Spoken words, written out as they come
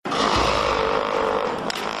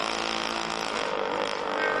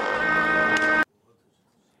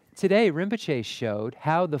today Rinpoche showed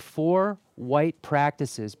how the 4 white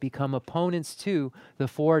practices become opponents to the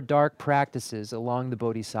 4 dark practices along the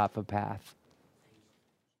Bodhisattva path.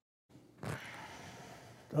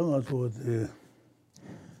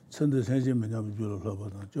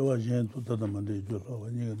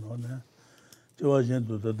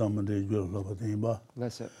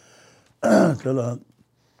 That's it.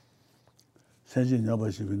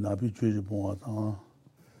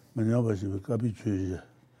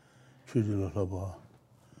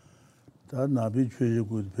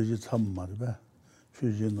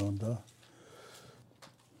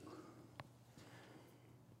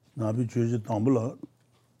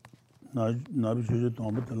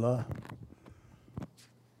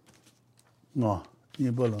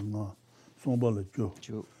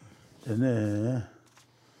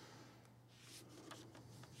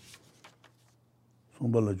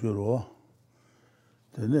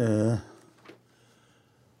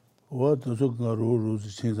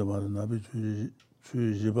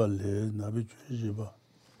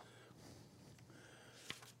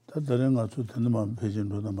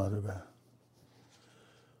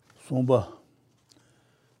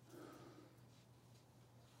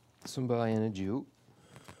 Sumba and a Jew.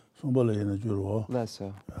 Less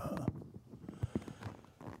so.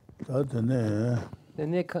 The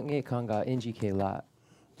Nikange Kanga Inji K La.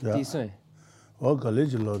 Decent. Okay,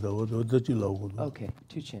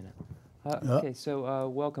 Tuchena. Okay, so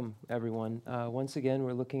welcome everyone. Once again,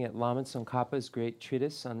 we're looking at Lama Tsongkhapa's great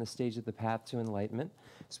treatise on the stage of the path to enlightenment,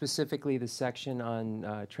 specifically the section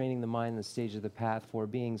on training the mind, the stage of the path for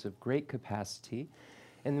beings of great capacity.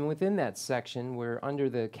 And then within that section, we're under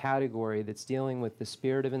the category that's dealing with the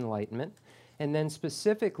spirit of enlightenment. And then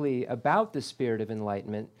specifically about the spirit of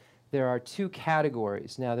enlightenment, there are 2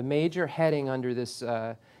 categories. Now, the major heading under this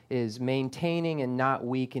is maintaining and not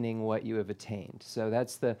weakening what you have attained. So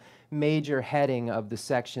that's the major heading of the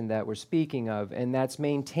section that we're speaking of, and that's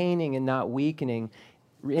maintaining and not weakening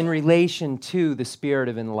in relation to the spirit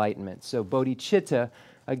of enlightenment. So bodhicitta,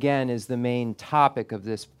 again, is the main topic of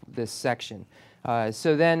this section.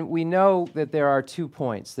 So then we know that there are 2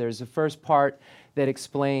 points. There's the first part that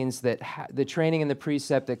explains that the training and the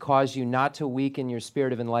precept that cause you not to weaken your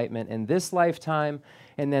spirit of enlightenment in this lifetime,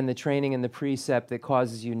 and then the training and the precept that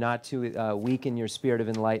causes you not to weaken your spirit of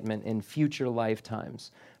enlightenment in future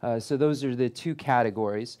lifetimes. So those are the 2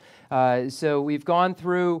 categories. So we've gone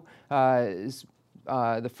through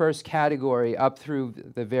the first category up through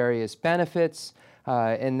the various benefits,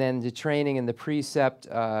 and then the training and the precept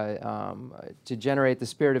to generate the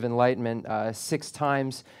spirit of enlightenment 6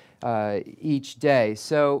 times each day.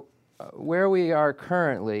 So where we are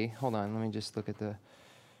currently, hold on, let me just look at the...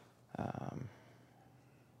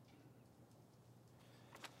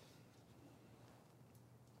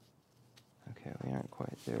 okay, we aren't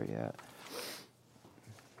quite there yet.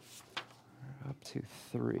 We're up to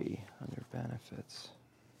 3 under benefits.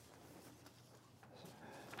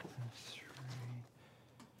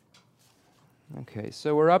 Okay,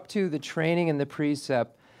 so we're up to the training and the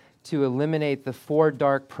precept to eliminate the 4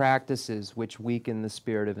 dark practices which weaken the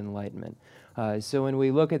spirit of enlightenment. So when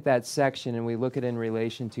we look at that section and we look at it in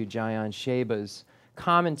relation to Jayan Sheba's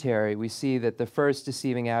commentary, we see that the first,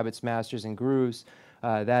 deceiving abbots, masters, and gurus,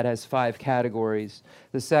 that has 5 categories.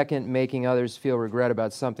 The second, making others feel regret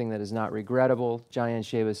about something that is not regrettable. Jayan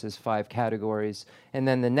Sheba says 5 categories. And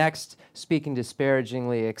then the next, speaking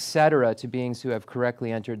disparagingly, etc., to beings who have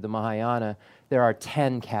correctly entered the Mahayana, there are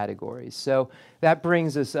 10 categories. So that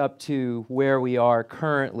brings us up to where we are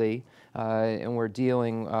currently, and we're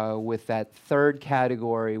dealing with that 3rd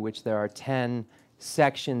category, which there are 10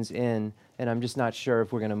 sections in, and I'm just not sure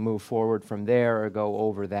if we're going to move forward from there or go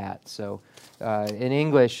over that. So in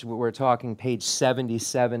English, we're talking page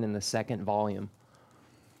 77 in the 2nd volume.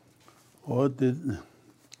 What did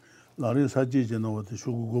Lamrim Saji know the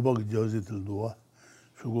Shugubak Jositl?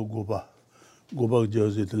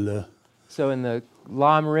 So in the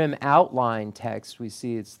Lamrim outline text, we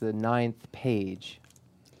see it's the 9th page.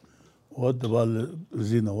 What about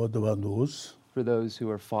Zina? What about those? For those who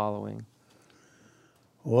are following.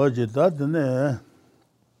 What did that?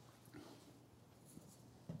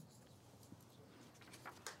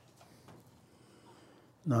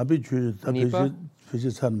 Nabi choose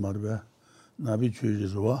Fishan Marba. Nabi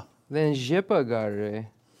chooses what? Then Jipa Gare.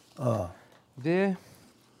 De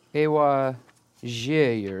Ewa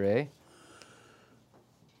Jere.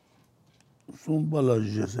 Sumbala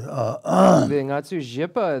Jesse. The Natsu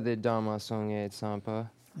Jipa the Dama Song et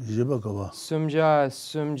Sampa. Jiba Kava. Sumja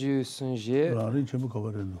Sumju Sunje. Rin Chenmo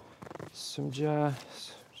Kavarendo. Sumja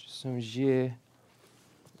Sumje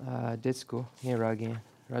Detsko Niragin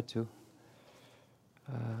Ratu.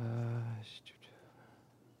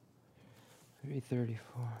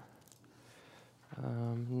 334.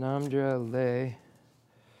 Namdra le.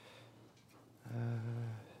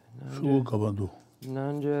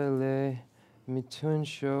 Nandra le mitun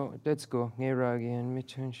sho. Let's go. Ngeragian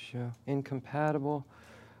mitun sho. Incompatible.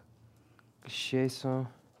 Sheson.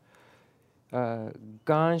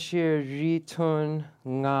 Ganshir ritun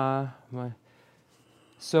nga.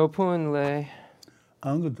 Sopun le.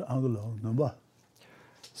 Anglo, number.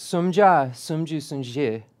 Sumja, sumju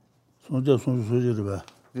sunje. Sonja,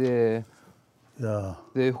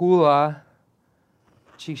 The hula.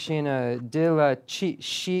 Chikshena dilla chi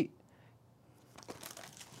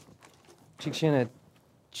Chikshena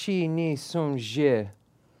chi ni sumje.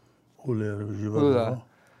 Hula.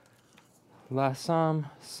 Lasam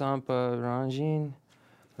sampa ranjin.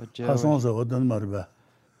 Hasan sa wadan marba.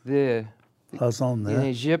 The Hasan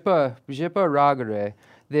ne. Jipa ragare.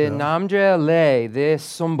 The namdre le the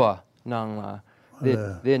sumba nangla.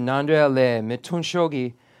 The nandre le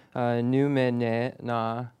mitunshogi numene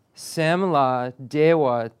na semla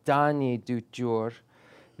dewa dani dutjur.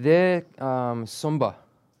 The sumba.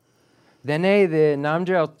 Then the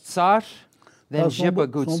namdre tsar. Then jipa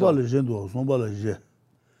gutso.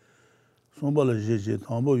 Somba le je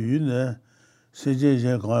tambo yu ne se je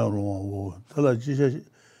je ga ro tala ji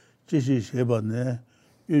sheba ne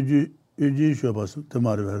uji sheba te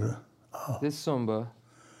marver. This sumba.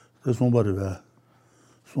 The somba re.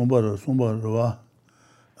 Somba ro.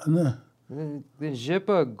 Ana The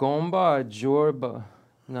jipa gomba jorba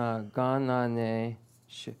na gana ne.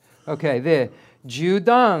 Okay, the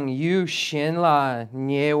judang yu shenla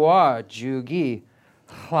nyewa jugi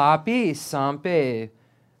hlapi sampe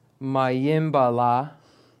Mayimbala.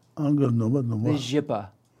 Angle number. The jipa.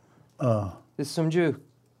 The sumju.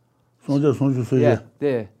 Sonja soje. Yeah,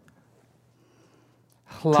 the.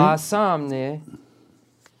 Hlasam ne.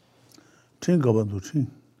 Chin gabandu chin.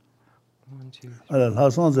 1, 2. Ala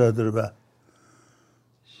Hasan za derba.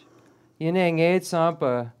 Yine ngait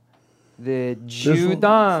sampa. The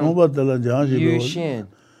judang. Somba dala janji be. Yushin.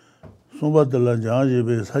 Somba dala janji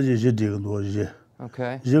be saji je digndo je.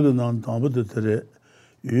 Okay. Je nan tambu de tere.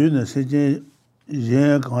 Yune se je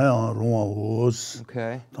yen kan ronwa wos.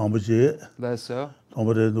 Okay. Tambu je. That's so.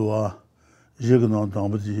 Tambu de doa. Je nan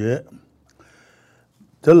tambu je.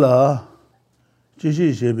 Tela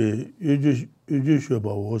jishi shebe yuju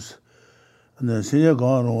sheba wos. Ne se je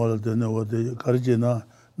kan ronwa de ne wo de karje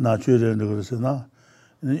na chure ne gres na.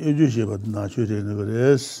 Yuju sheba na chure ne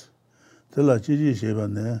gres. Tela jishi sheba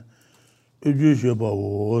ne yuju sheba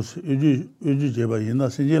wos. Yuju sheba ina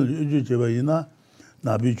se je yuju sheba ina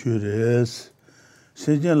나비 주레스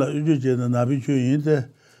세전라 유주제는 나비 주인데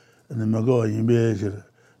뭐가 임베지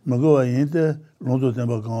뭐가 인데 론도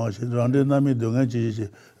temba 강아시 란데 남이 동안 지지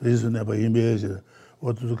리스네 바 임베지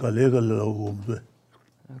어떻게 갈래갈라고 봄도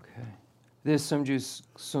Okay. This sumju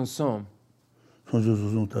sunsum.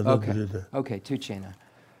 손주수송 다다 그래데 Okay, two chena.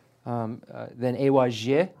 Then ewa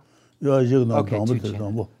je. 요 지금 Okay, 나도 two 못 chena.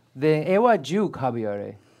 뭐 Then ewa ju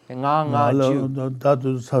kabiare. Nga ju.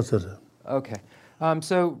 다도 사서 Okay.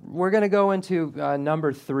 So we're going to go into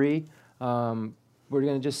number 3. We're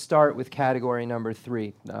going to just start with category number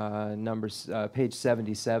 3, page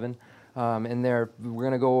 77. And there we're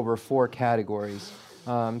going to go over 4 categories.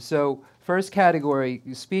 So first category,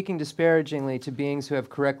 speaking disparagingly to beings who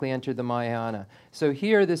have correctly entered the Mahayana. So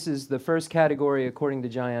here, this is the first category, according to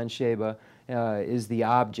Jayan Sheba, is the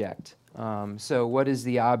object. So what is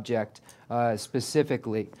the object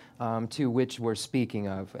specifically to which we're speaking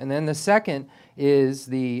of? And then the second is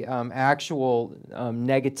the actual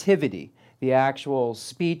negativity, the actual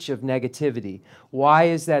speech of negativity. Why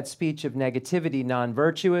is that speech of negativity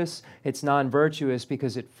non-virtuous? It's non-virtuous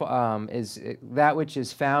because it is that which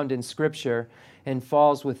is found in Scripture and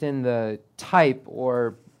falls within the type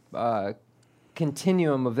or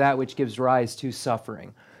continuum of that which gives rise to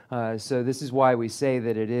suffering. So this is why we say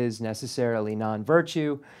that it is necessarily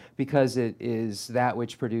non-virtue, because it is that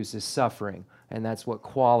which produces suffering, and that's what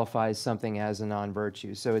qualifies something as a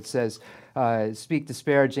non-virtue. So it says, speak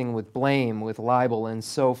disparaging with blame, with libel, and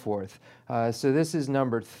so forth. So this is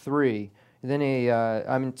number 3. Then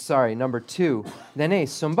number 2. Then a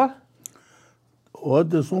sumba? What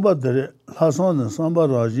the sumba dere Hasan and samba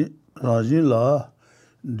rajin la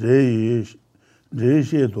de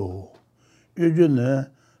shedo. Ujune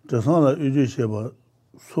Jasana uju sheba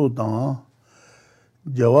sudan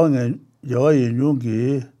Jawa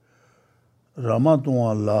yenyungi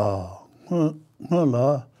Ramadwa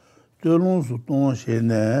la Tulun Suton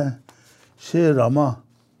Shene She Rama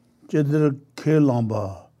Jedr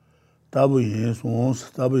Kelamba Tabu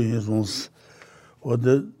Yensons or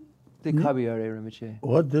the The Kabiyare Rinpoche.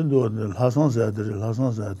 What then do the Lasan said,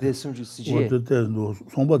 Lasan said. This one just What the do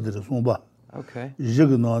Somba did Somba. Okay.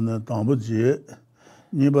 Jigna and Tambuji,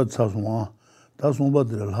 Niba Tsasuma, Tasumba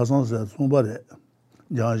de Lasan said, Somba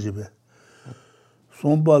Janjibe.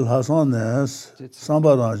 Somba Hasanes,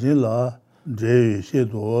 Samba Rajila, Jay,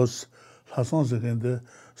 Shedos, Hasan second,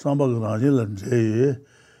 Samba Rajila, Jay,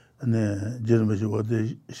 and Jeremy what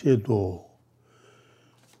the Shedo.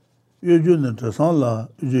 Yujun Tasanla,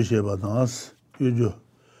 Ujusheba dance, Uju.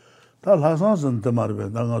 Tal Hasan's and Tamarbe,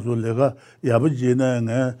 Nangazulega, Yabujina and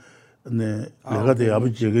Lega de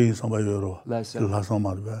Yabuji, Samba Euro, Hasan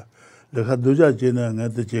Marbe. Lega Duja Jina and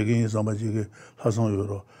the Jiggy, Samba Jiggy, Hasan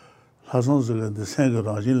Euro. Hasan's the Sanger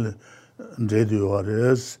Rajil and Radio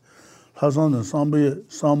Ares. Hasan and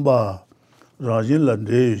Samba Rajil and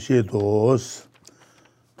Day Shedos.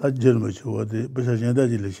 That Jeremy, what the Bishajenda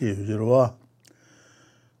Jilly,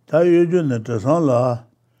 Ta yujun ne tasan la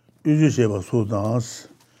yuju sheba su dans.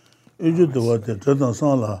 Yuju dewa te tadan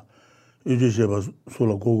san la yuju sheba su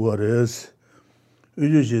la gogo res.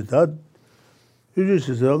 Yuju shi ta yuju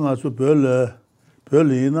shi sa nga su pele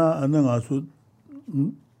ina ane nga su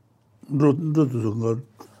nrutu su nga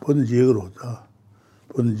poni jigaro ta.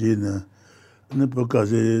 Poni jine. Ane pa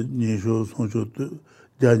kaze nisho sonsho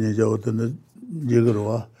janye jawa tene jigaro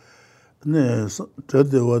wa. Ane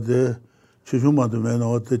tadewa de Chushumadu men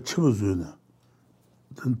or the Chibuzuna.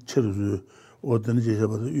 Then Chiruzu or the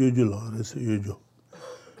Nijaba, Ujula, as usual.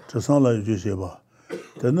 Tasala Jusheba.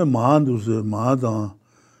 Then the Mandus, Madan,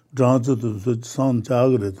 Johnson to the San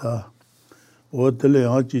Jagreta, or the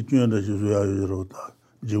Leachi Junior Juzuya,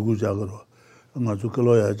 Jugu Jagro, and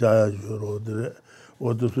Mazukaloya Jaya Juro,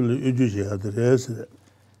 or the Ujusha, the rest.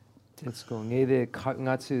 Let's go. Neither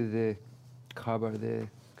Natsu the Kabar the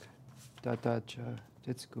Datacha.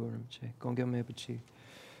 Let's go, Rinpoche. Go get me Rinpoche.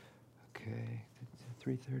 Okay,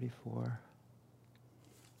 334.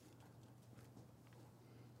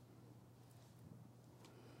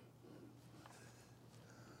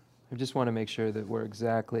 I just want to make sure that we're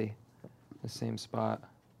exactly the same spot.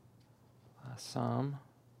 Psalm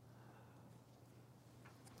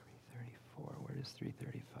 334. Where does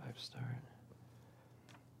 335 start?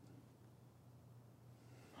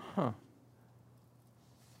 Huh.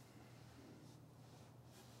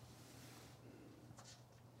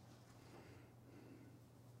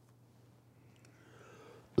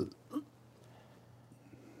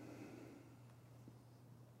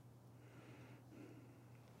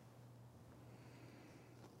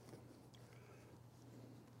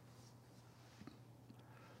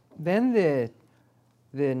 Then the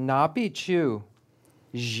Napi Chu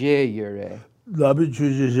Je Yure. Napi Chu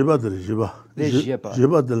Jiba de Jiba.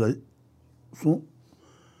 Jiba de la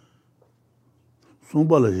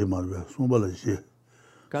Sumbala Jimarbe, Sumbala Je.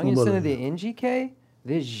 Gangisana the NGK,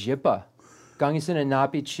 the Jipa. Gangisana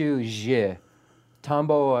Napi Chu Je.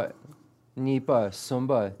 Tambo Nipa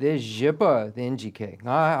Sumba, the Jipa, the NGK.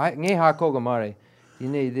 Ngay Hakogamare.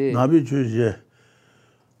 Napi Chu Je.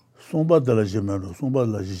 Somba de la Gemero, Somba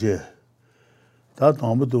la Gé. That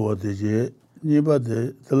number to what the Gé, Niba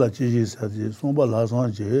de la Gigi said, Somba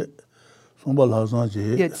Lasan Gé, Somba Lasan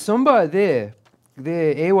Gé. Yet Somba there,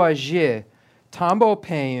 the Ewa Gé, Tambo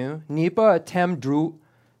Payu, Nipa Tem Drew,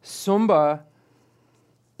 Somba,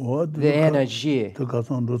 the Anna Gé.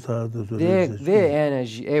 The Anna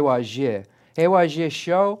Ewa Gé. Ewa Gé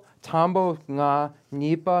show, Tambo Nga,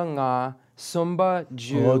 Nipa Nga, Somba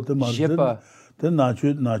Ju, Jipa. Then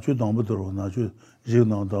Nachu Dombadro, Nachu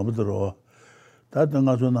Jigno Dombadro. That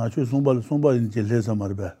Nachu Sumba in Jilesa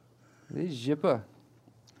Marbe. This Jipa.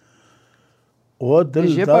 What the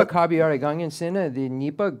Jipa Kabiari Gangan Sena, the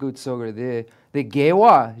Nipa Gutsoger, the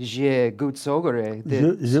Gewa Je Gutsogere.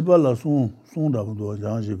 Jiba la Sunda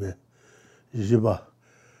Jan Jibe. Jiba.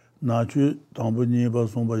 Nachu Dombaniba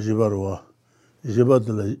Sumba Jibaroa. Jiba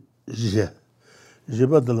de la Je.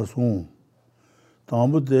 Jiba de la Sum.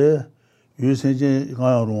 Dombu de Okay.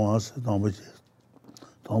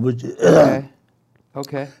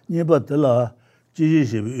 Okay. Niba de la Gigi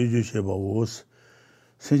Sheba, Uju Sheba was.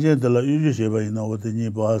 Senja de la Uju Sheba, you know what the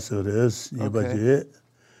Niba Seres, Niba J.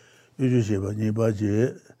 Uju Sheba, Niba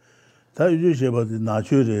J. That Uju Sheba the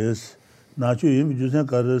Natures, Natu im Jusan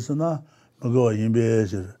Caresana, Magoa in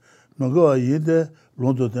Bezer. Magoa Yide,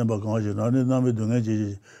 Ronto Temba Conjure, and Nami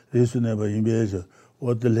Dungaji, Resuneba in Bezer.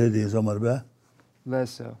 What the lady in Samarba?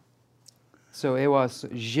 Less so. So it was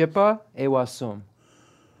Jipa, it was Sum.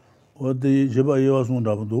 What the Jiba was on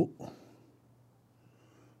Dabdo?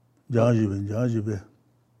 Jajibe.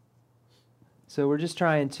 So we're just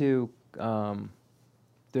trying to,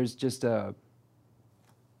 there's just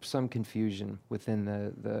some confusion within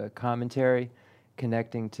the commentary,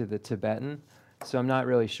 connecting to the Tibetan. So I'm not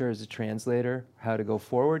really sure as a translator how to go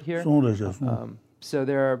forward here.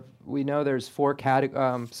 So we know there's 4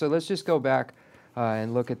 categories. So let's just go back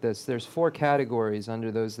and look at this. There's 4 categories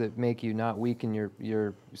under those that make you not weaken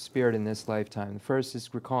your spirit in this lifetime. The first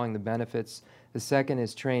is recalling the benefits. The second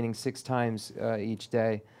is training 6 times each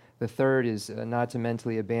day. The third is not to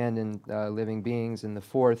mentally abandon living beings. And the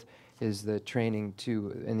fourth is the training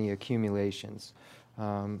in the accumulations.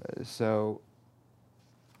 So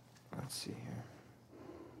let's see here.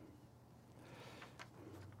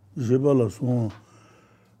 So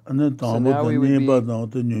now we would be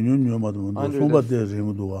under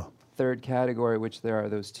the third category, which there are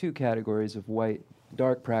those 2 categories of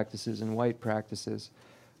dark practices and white practices.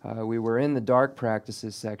 We were in the dark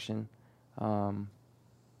practices section,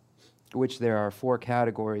 which there are 4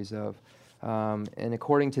 categories of. And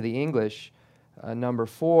according to the English, number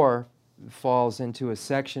 4 falls into a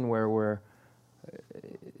section where we're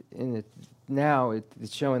in it. Now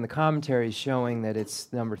it's showing, the commentary is showing that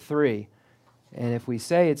it's number 3. And if we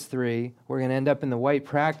say it's 3, we're going to end up in the white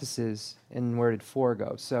practices, and where did 4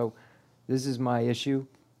 go? So this is my issue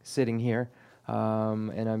sitting here,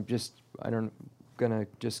 and I'm going to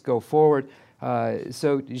just go forward.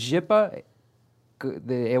 So Jipa,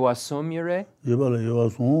 the Ewasum Yure? Jipa le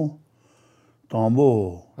Ewasum,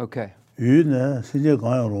 Tambo. Okay. Yu ne, Sinje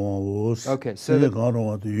Kanya Rongwa. Okay, so Sinje Kanya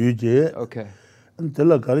Rongwa to Yu Je. Okay. And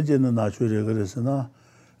Tela Karije na Nachu Regressana,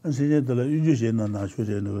 and Sinje Tela Yuju Je na Nachu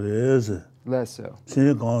Regress. Less so.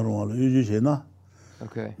 Sinje Kanya Rongwa, Yuju Je na.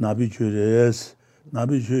 Okay. Nabi Chures,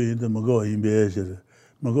 Nabi Chu in the Mago in Beacher.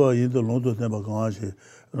 Mago in the Londo Temba Kanshi,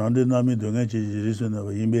 Randi Nami Dungachi, Rison of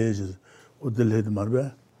Imbeaches, or the Lady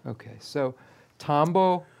Marbe. Okay, so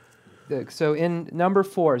Tambo, so in number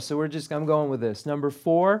 4, so I'm going with this. Number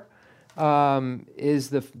 4 is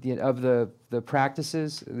the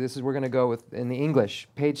practices. We're going to go with, in the English,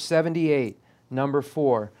 page 78, number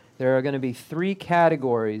 4. There are going to be 3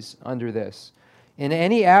 categories under this. In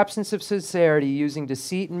any absence of sincerity, using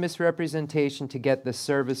deceit and misrepresentation to get the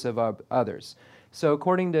service of others. So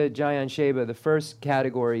according to Jayan Sheba, the first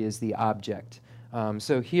category is the object.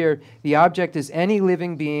 So here, the object is any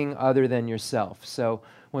living being other than yourself. So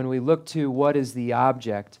when we look to what is the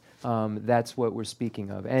object, that's what we're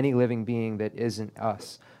speaking of, any living being that isn't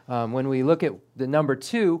us. When we look at the number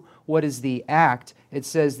 2, what is the act? It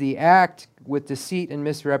says the act with deceit and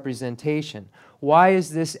misrepresentation. Why is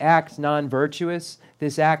this act non-virtuous?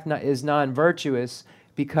 This act is non-virtuous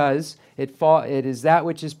because it is that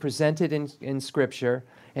which is presented in Scripture,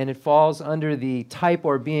 and it falls under the type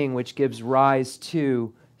or being which gives rise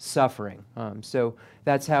to suffering. So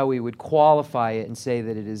that's how we would qualify it and say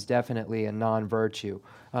that it is definitely a non-virtue.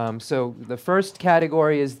 So the first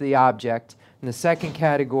category is the object, and the second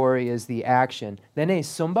category is the action. Then is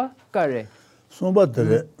Sumba? Kare. Sumba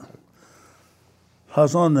tere.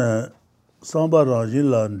 Hasan Samba Rajin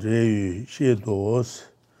Lan Dreyu Shedos.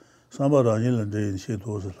 Samba Rajin Lan Dreyu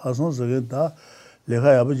Shedos. Hasan Sagenta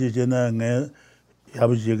Leha Yabuji Jena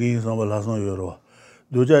Yabuji Samba Hasan Yoro.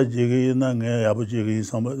 Doja Jigi na Yabuji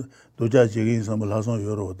Samba Doja Jigi Samba Hasan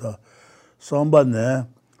Yoro. Samba ne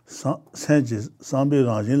Sanji Sambi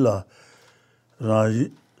Rajin La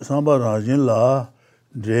Samba Rajin La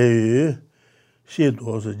Dreyu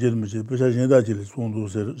Shedos. Jilmichi Pesha Jenda Jili Sundu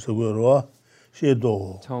Seguro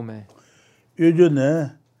Shedo. Tome. Yuju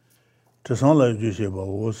ne Tesang la Yuju Sheba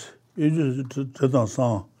was Yuju Tetang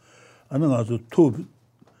Sang and then also 2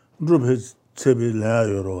 group his Sebi La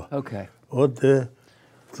Euro. Okay. What the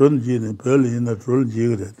Trunji in Berlin, the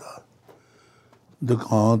Trunji, the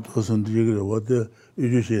count was in Jigre, what the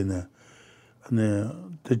Yuju Shene, and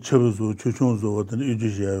the Chebuzu, Chuchunzu, what the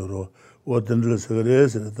Yuju Euro, what the little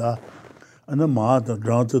cigarettes, and the Mat and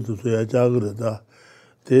Granted to say a Jagreta,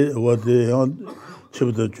 what the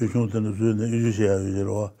Chibda Chuchun and the Yuju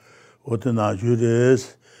Euro, what the Naju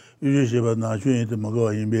is, Yuju Sheba Naju into Mago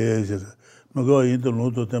in Beazer. Mago into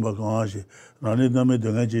Luto Temba Kanshi, Rani Nami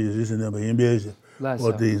Dungachi is in the Imbeazer.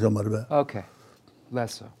 What the Isamarba. Okay,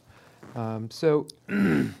 less so. So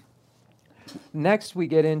next we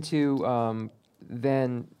get into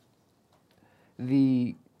then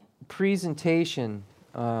the presentation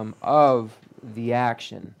of the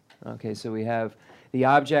action. Okay, so we have the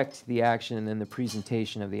object, the action, and then the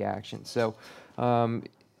presentation of the action. So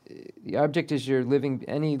the object is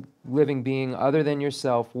any living being other than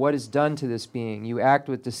yourself. What is done to this being? You act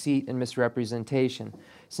with deceit and misrepresentation.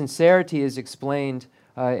 Sincerity is explained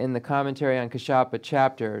in the commentary on Kashyapa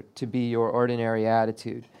chapter to be your ordinary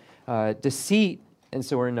attitude. Deceit, and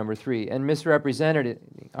so we're in number 3, and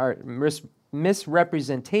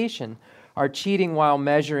misrepresentation are cheating while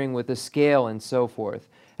measuring with a scale and so forth.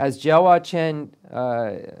 as Jawa Chen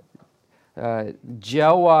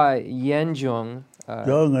Jawa Yenjung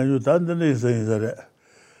Jawa nganju dandane sayisare.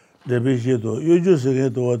 Rebishido yuju sege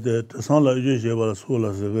do de sanla yuju sheba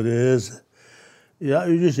sola segres. Ya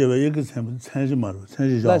yuju sheba yeki senji maru,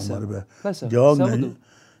 senji jawa maru be.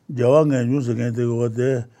 Jawa nganju sege de go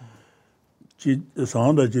de ji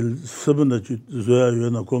sanda ji sebunda ji zoya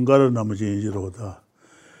yona kongara namu jinji ro da.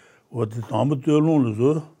 Wode tamu tölung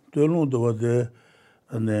lo tölung do wode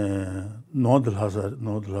ne nodal hasa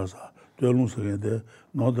tölung sege de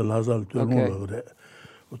nodal hasa tölung lo re.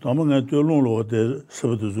 Tamangan tölung lo de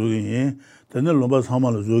sebdu zogin tene lomba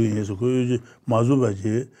samala zogin so ko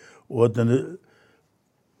mazubaji o tene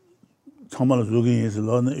samala zogin is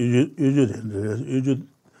lo na yuju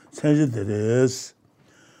senji deres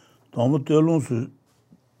tamu tölung su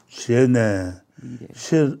shene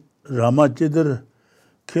she ramajidir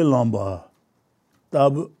kelamba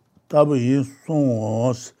tab yin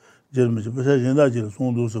sons jermi besa jenda jil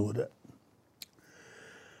sondu so de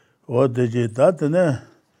o de je tatne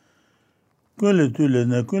kunle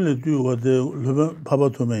tu wade leba papa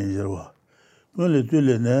to me yerwa kunle tu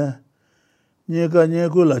le ne nye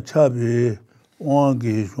ko la chabi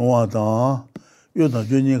wangi shwa da yo da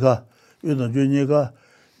nye ka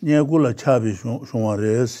nye ko la chabi shwa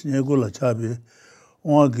res nye ko la chabi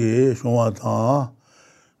wangi shwa da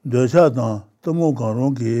de cha da tomo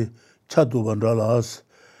garong ki chatu bandalas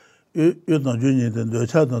yo da nye de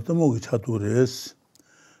cha da tomo ki chatu res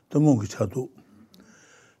tomo ki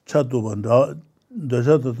chatu banda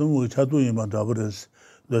dasha tamu chatu yima dabres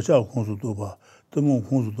dasha khonsu toba tamu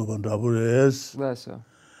khonsu toba dabres lesa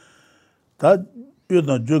ta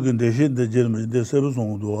yoda jogin de shin de jerme de sebu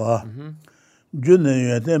song do a june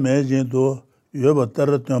yete mejin do yoba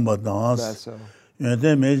taratyan badans lesa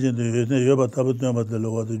yete mejin do yete yoba tabatyan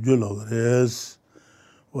badelo wa de julo res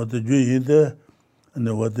wa de juyinde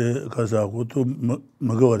ne wa de kasa ko to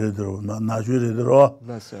magaware dro na jure dro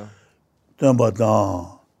lesa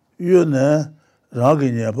tambadan yone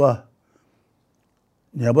ragi nyeba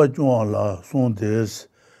chungwa la song des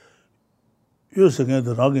yu segen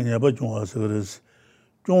de ragi nyeba chungwa segres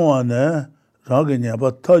chungwa ne ragi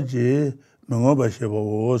nyeba taji mengo ba sheba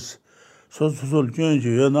os so jun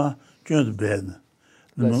ju na jun ben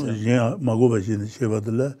no mago ba jin sheba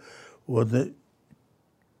de wo de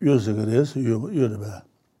yu segres yu de ba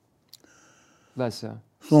lesa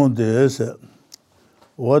song des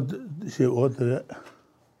what she ordered.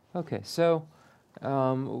 Okay, so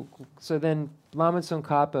then Lama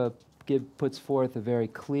Tsongkhapa puts forth a very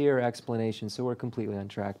clear explanation. So we're completely on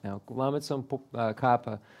track now. Lama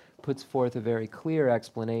Tsongkhapa puts forth a very clear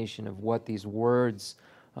explanation of what these words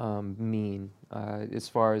mean as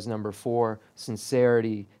far as number 4,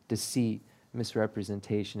 sincerity, deceit,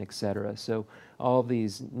 misrepresentation, etc. So all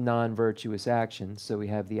these non-virtuous actions. So we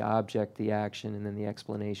have the object, the action, and then the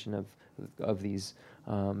explanation of these.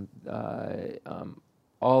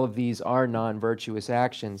 All of these are non-virtuous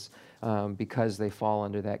actions because they fall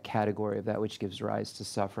under that category of that which gives rise to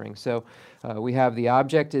suffering. So we have the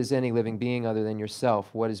object is any living being other than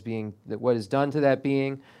yourself. What is done to that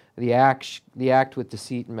being? The act with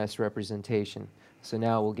deceit and misrepresentation. So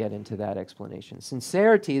now we'll get into that explanation.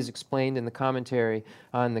 Sincerity is explained in the commentary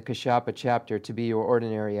on the Kashyapa chapter to be your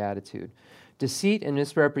ordinary attitude. Deceit and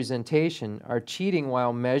misrepresentation are cheating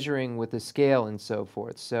while measuring with a scale and so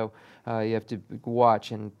forth. So you have to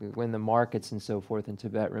watch, and when the markets and so forth in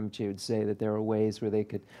Tibet, Rinpoche would say that there are ways where they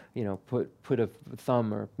could, put a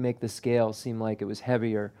thumb or make the scale seem like it was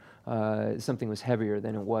heavier, something was heavier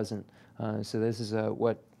than it wasn't. So this is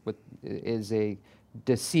what is a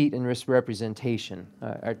deceit and misrepresentation,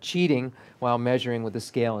 are cheating while measuring with the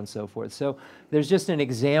scale and so forth. So there's just an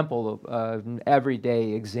example of an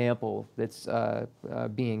everyday example that's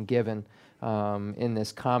being given in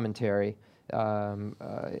this commentary.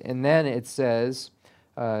 And then it says,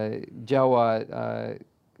 Jawa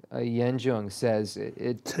Yenjung says,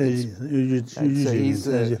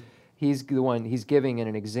 he's the one, he's giving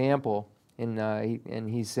an example. And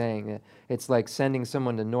he's saying that it's like sending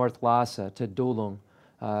someone to North Lhasa, to Dulung,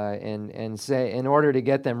 and say in order to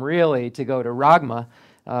get them really to go to Ragma,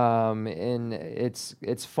 and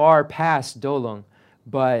it's far past Dulung,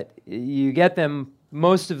 but you get them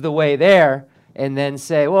most of the way there, and then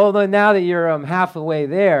say, well, now that you're half the way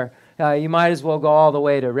there, you might as well go all the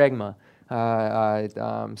way to Regma.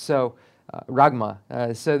 Ragma.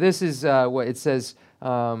 So this is what it says.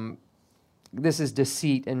 This is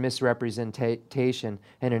deceit and misrepresentation,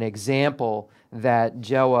 and an example that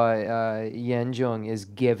Jawa Yenjung is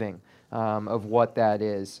giving. of what that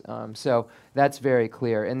is. So that's very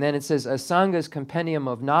clear. And then it says, Asanga's Compendium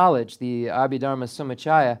of Knowledge, the Abhidharma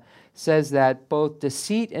Samachaya, says that both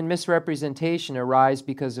deceit and misrepresentation arise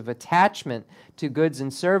because of attachment to goods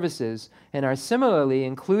and services and are similarly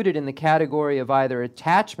included in the category of either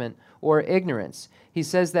attachment or ignorance. He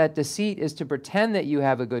says that deceit is to pretend that you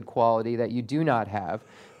have a good quality that you do not have.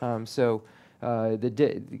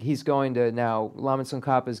 He's going to now, Lama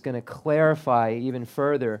Tsongkhapa is going to clarify even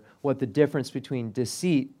further what the difference between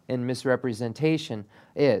deceit and misrepresentation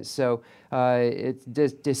is. So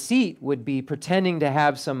deceit would be pretending to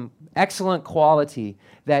have some excellent quality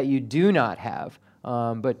that you do not have,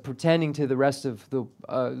 but pretending to the rest of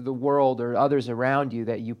the world or others around you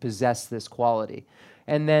that you possess this quality.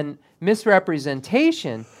 And then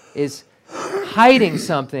misrepresentation is hiding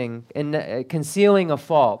something and concealing a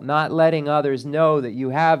fault, not letting others know that you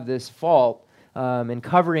have this fault, and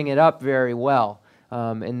covering it up very well,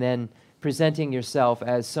 and then presenting yourself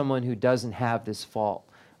as someone who doesn't have this fault.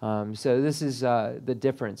 So this is the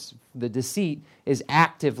difference. The deceit is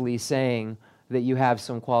actively saying that you have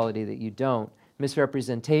some quality that you don't.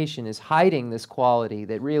 Misrepresentation is hiding this quality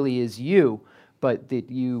that really is you, but that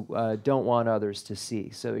you don't want others to see.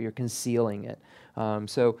 So you're concealing it.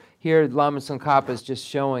 So here Lama Tsongkhapa is just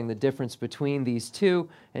showing the difference between these two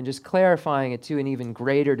and just clarifying it to an even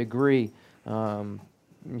greater degree,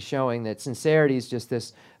 showing that sincerity is just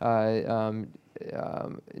this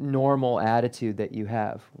normal attitude that you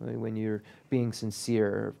have when you're being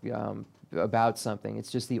sincere about something.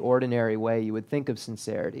 It's just the ordinary way you would think of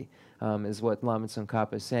sincerity, is what Lama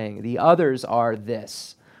Tsongkhapa is saying. The others are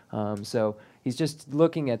this. So he's just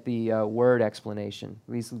looking at the word explanation.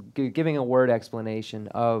 He's giving a word explanation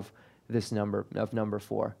of this number, of number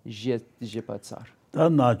 4. Jipatsar. 다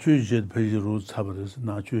나추 제 페이지로 잡으래서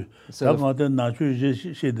나추 다 가데 나추 제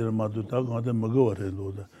시들마도 다 가데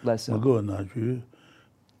먹어래로다 먹어 나추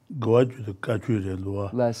고아주도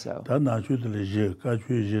까추래로와 다 나추들 제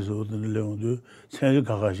까추제서는 레온도 생각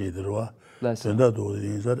가가시들와 된다도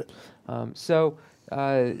인사를. So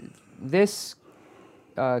this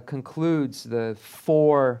concludes the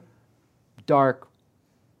 4 dark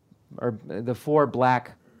or the 4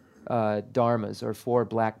 black dharmas or 4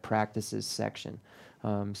 black practices section.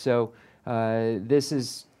 This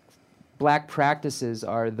is, black practices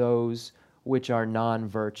are those which are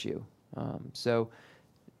non-virtue. So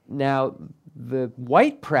now the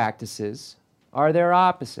white practices are their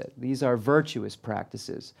opposite. These are virtuous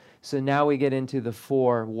practices. So now we get into the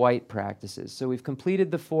 4 white practices. So we've completed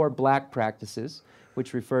the 4 black practices,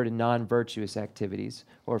 which refer to non-virtuous activities,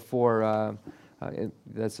 or 4,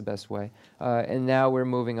 that's the best way. And now we're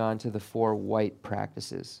moving on to the 4 white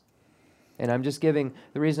practices. And I'm just giving,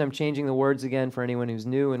 the reason I'm changing the words again for anyone who's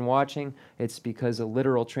new and watching, it's because a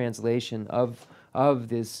literal translation of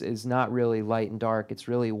this is not really light and dark, it's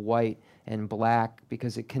really white and black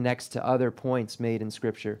because it connects to other points made in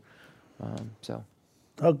Scripture. So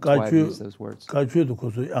that's why I use those words. So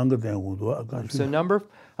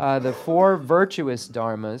the 4 virtuous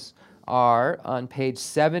dharmas are on page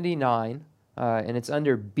 79, and it's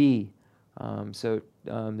under B.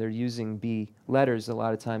 They're using B letters a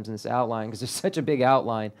lot of times in this outline because there's such a big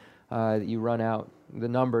outline that you run out the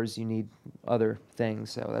numbers, you need other things.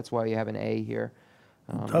 So that's why you have an A here.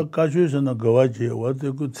 So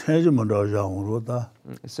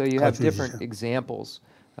you have different examples.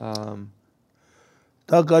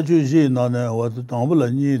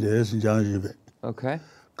 Okay.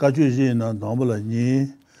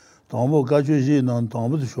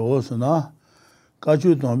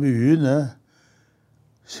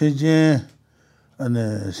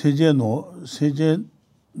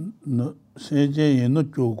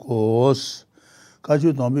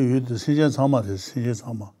 가주 담배 위에 세제 삼아서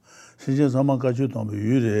세제 삼아 가주 담배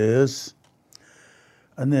위에스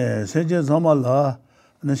안에 세제 삼아라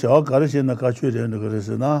안에 샤워 가르치는 가주에는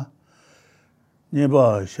그래서나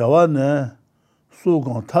네바 샤와네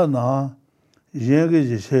수공 타나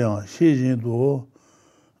예게지 세양 시진도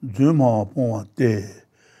주마 본데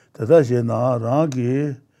다다시나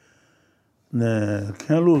라기 네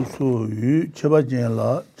캔루수 유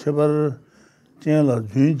제바진라 제발 진라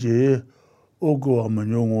준지 오고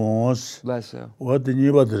아무용os Lesso. What the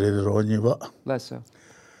niba droniba. Lesso.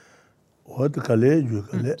 What the kale.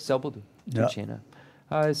 Selbudu.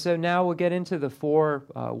 So now we'll get into the 4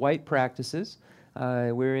 white practices.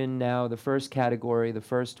 We're in now the first category, the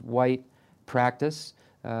first white practice.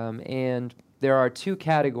 And there are 2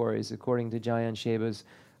 categories according to Jayan Sheba's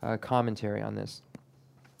commentary on this.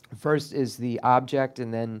 First is the object,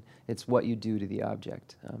 and then it's what you do to the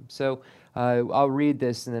object. I'll read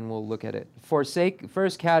this, and then we'll look at it. Forsake,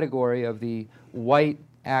 first category of the white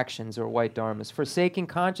actions or white dharmas, forsaking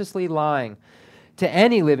consciously lying to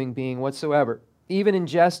any living being whatsoever, even in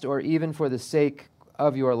jest or even for the sake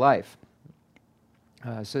of your life.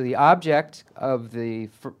 So the object of the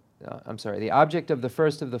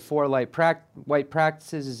first of the four white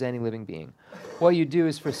practices is any living being. What you do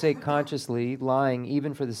is forsake consciously lying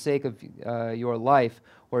even for the sake of your life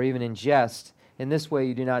or even in jest. In this way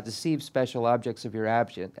you do not deceive special objects of your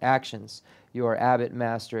actions, your abbot,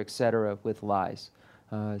 master, etc., with lies.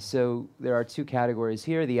 So there are two categories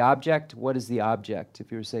here. The object, what is the object?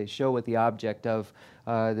 If you were to say, show what the object of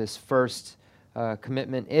this first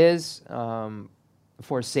commitment is,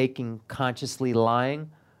 forsaking consciously lying,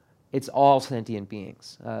 it's all sentient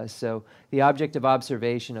beings. So the object of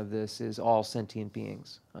observation of this is all sentient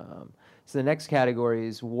beings. So the next category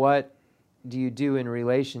is what do you do in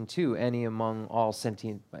relation to any among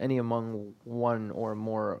one or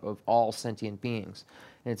more of all sentient beings?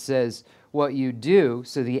 And it says what you do,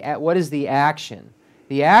 so what is the action?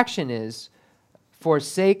 The action is what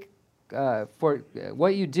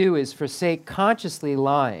you do is forsake consciously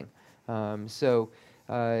lying. The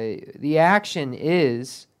action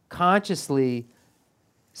is consciously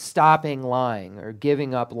stopping lying or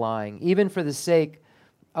giving up lying, even for the sake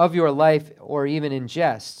of your life or even in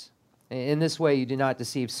jest. In this way, you do not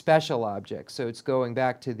deceive special objects. So it's going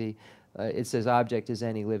back to it says object is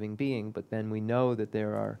any living being, but then we know that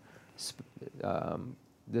there are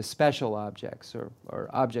the special objects or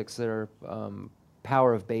objects that are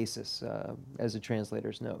power of basis, as the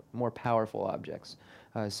translators note, more powerful objects.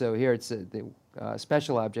 So here it's the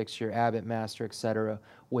special objects, your abbot, master, etc.,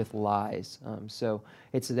 with lies. So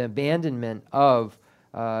it's an abandonment of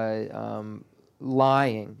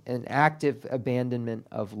lying, an active abandonment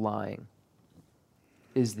of lying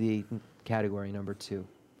is the category number 2.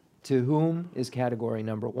 To whom is category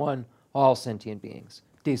number 1? All sentient beings.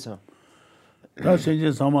 Diso. 다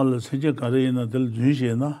세제 사말로 세제 가르이나 들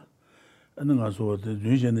준시나 하는 가서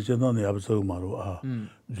준시는 제단에 앞서 말로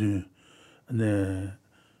준 네.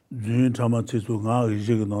 준 참아 제수가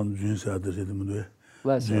이제가 난 준사들이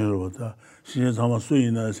준로다 신의 참아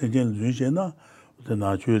수이나 세전 준시나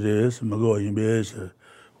나 주에서 먹어 임베서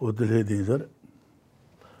어들해 된서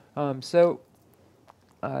So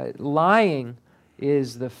lying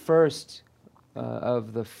is the first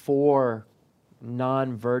of the 4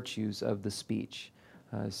 non-virtues of the speech.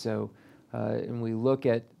 And we look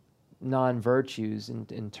at non-virtues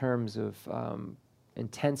in terms of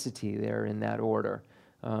intensity, they're in that order.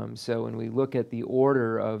 So when we look at the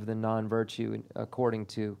order of the non-virtue according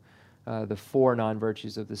to the 4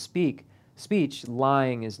 non-virtues of the speech,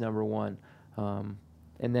 lying is number 1.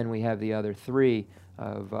 And then we have the other 3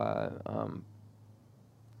 of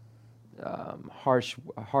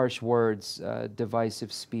harsh words,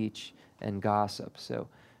 divisive speech, and gossip. So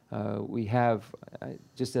we have,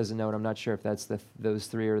 just as a note, I'm not sure if those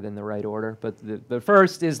 3 are in the right order, but the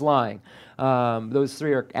first is lying. Those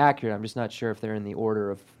 3 are accurate. I'm just not sure if they're in the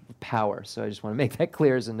order of power. So I just want to make that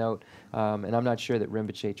clear as a note. And I'm not sure that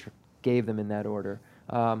Rinpoche gave them in that order.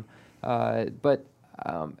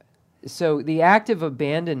 So the active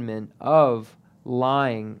abandonment of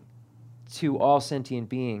lying to all sentient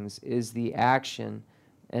beings is the action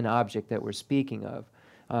and object that we're speaking of.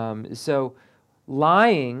 So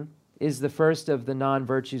lying is the first of the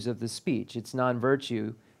non-virtues of the speech. It's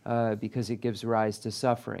non-virtue because it gives rise to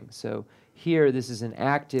suffering. So here, this is an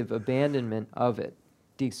active abandonment of it.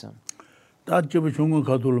 Diksam.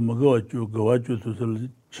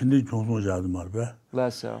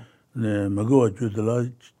 Less so.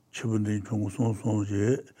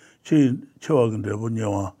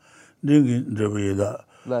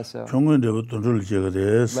 Less so.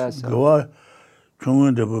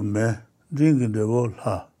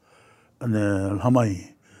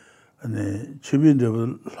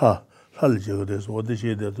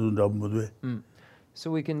 So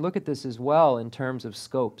we can look at this as well in terms of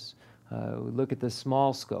scopes. We look at the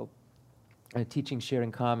small scope, teaching shared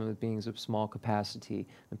in common with beings of small capacity,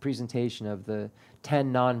 the presentation of the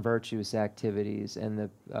 10 non-virtuous activities and the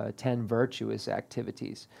 10 virtuous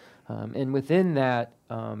activities. And within that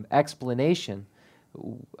explanation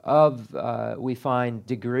we find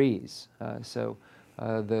degrees.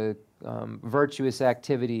 The virtuous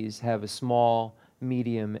activities have a small,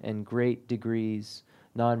 medium, and great degrees.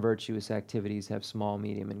 Non-virtuous activities have small,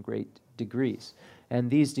 medium, and great degrees. And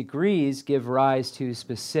these degrees give rise to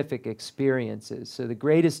specific experiences. So the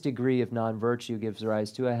greatest degree of non-virtue gives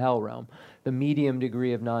rise to a hell realm. The medium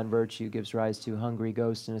degree of non-virtue gives rise to hungry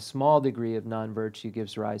ghost, and a small degree of non-virtue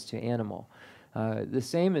gives rise to animal. The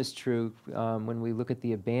same is true when we look at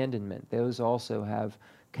the abandonment. Those also have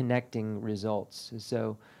connecting results.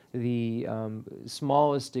 So the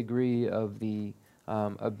smallest degree of the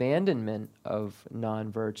abandonment of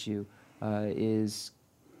non-virtue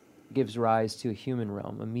gives rise to a human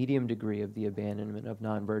realm. A medium degree of the abandonment of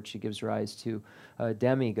non-virtue gives rise to a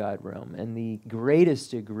demigod realm. And the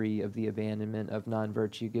greatest degree of the abandonment of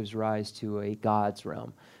non-virtue gives rise to a god's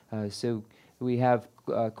realm. So we have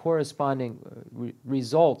corresponding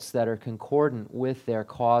results that are concordant with their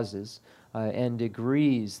causes and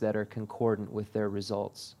degrees that are concordant with their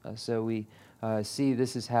results. So we see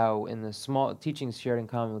this is how in the small teachings shared in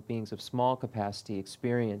common with beings of small capacity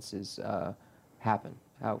experiences happen.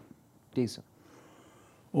 How decent.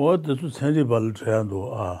 What the sensible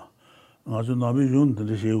trendo also nabi yun de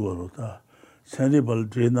shego ta sensible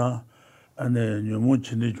trena and nyumu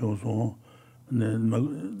chini chongso ne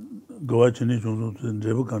gowa chini chongso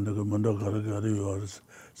rebu kan de manda gar yours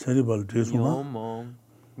sensible treso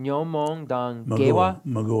nyomong dang gewa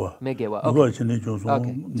magowa okay chini chongso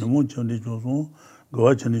nyumu chini chongso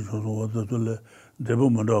gowa chini chongso what the rebu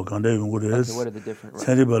manda kan de okay, what are the different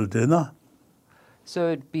sensible trena. So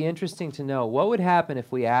it'd be interesting to know what would happen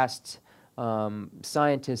if we asked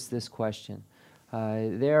scientists this question.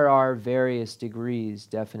 There are various degrees,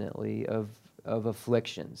 definitely, of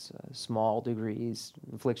afflictions, small degrees,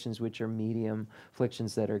 afflictions which are medium,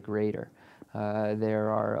 afflictions that are greater.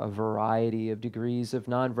 There are a variety of degrees of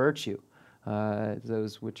non-virtue,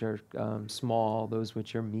 those which are small, those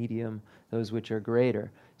which are medium, those which are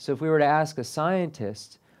greater. So if we were to ask a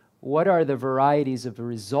scientist, what are the varieties of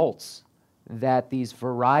results that these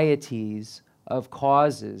varieties of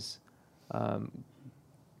causes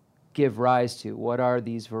give rise to? What are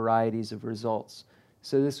these varieties of results?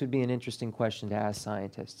 So this would be an interesting question to ask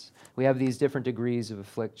scientists. We have these different degrees of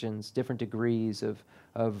afflictions, different degrees of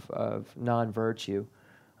non-virtue.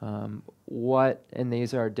 And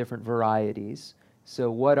these are different varieties.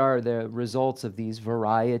 So what are the results of these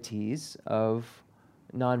varieties of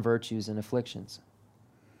non-virtues and afflictions?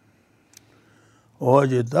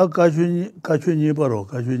 Okay,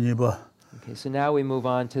 so now we move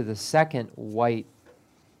on to the second white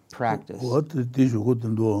practice.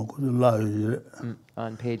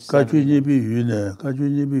 On page 7.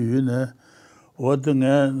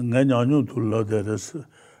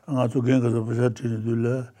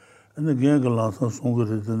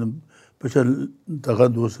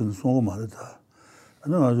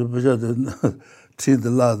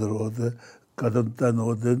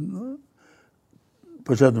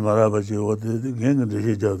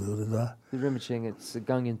 Rinpoche, it's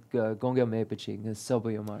Gongyo Mepachi, it's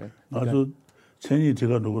Soboyo Mare. Also, Chenmo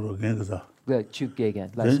tiga nuguro gengaza. The chuk again.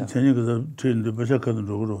 Chenmo gaza train the basha kan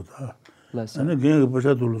nuguro ta. And again,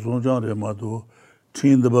 basha to Lobsang remado,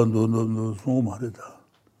 train the bando no song marita.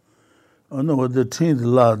 I know what the train the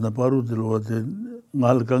lad, the paru the what the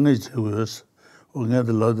Malkangi was, or get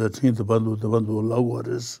the lad that train the bando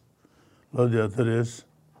lawers, lad the others.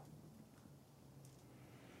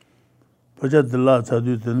 Pajat the lad had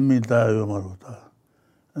you the meantime marota.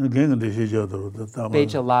 And again, the Shijato, the Tama.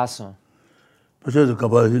 Becha Lasso. Pajat the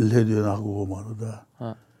Kabal lady and Agu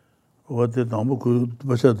marota. What the Tamuku,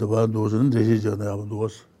 Pajat the bandos and the Shijan.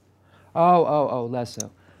 Oh, Lesso.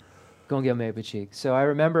 Gongyo Mepachi. So I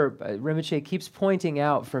remember Rinpoche keeps pointing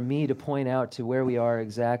out for me to point out to where we are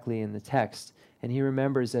exactly in the text. And he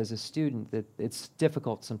remembers as a student that it's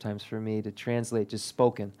difficult sometimes for me to translate just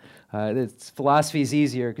spoken. Philosophy is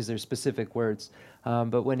easier because there's specific words.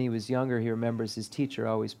 But when he was younger, he remembers his teacher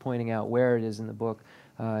always pointing out where it is in the book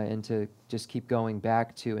and to just keep going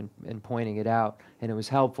back to and pointing it out. And it was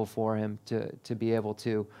helpful for him to be able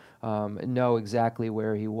to know exactly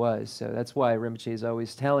where he was. So that's why Rinpoche is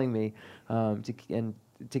always telling me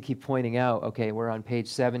to keep pointing out, okay, we're on page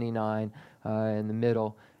 79 in the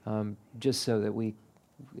middle. Just so that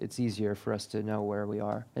it's easier for us to know where we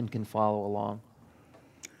are and can follow along.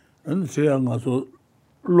 And say also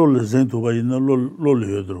lol zentu ba ina lol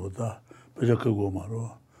yedrota peja kago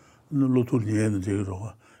maro no lotul yen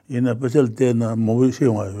jiro ina pejal tena mo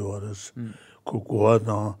shewa yoras ko ko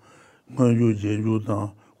da ngu jeju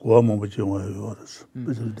da ko mo shewa yoras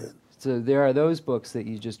pejal ten. So there are those books that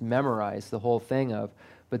you just memorize the whole thing of.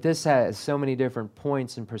 But this has so many different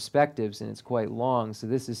points and perspectives, and it's quite long. So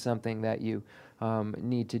this is something that you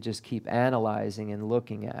need to just keep analyzing and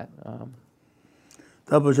looking at.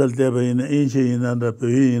 In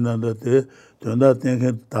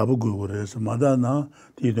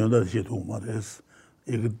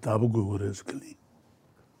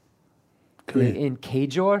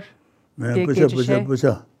Kajor?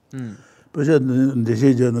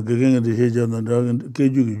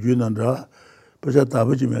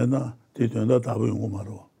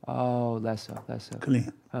 Oh, less so.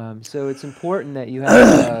 Clean. So it's important that you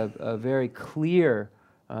have a very clear,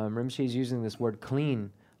 Rinpoche is using this word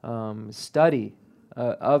clean, study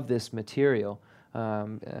of this material.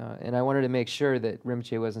 And I wanted to make sure that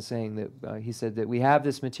Rinpoche wasn't saying that, he said that we have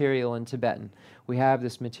this material in Tibetan, we have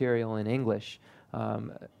this material in English,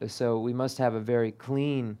 so we must have a very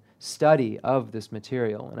clean study of this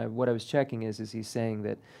material. And what I was checking is he's saying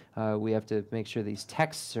that we have to make sure these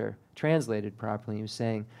texts are translated properly. He was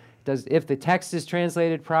saying, if the text is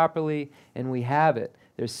translated properly and we have it,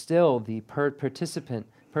 there's still the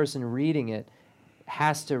person reading it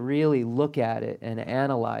has to really look at it and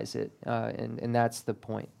analyze it, and that's the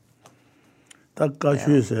point. So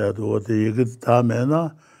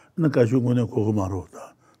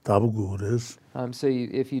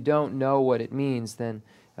if you don't know what it means, then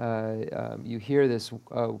you hear this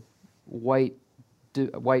white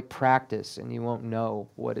practice, and you won't know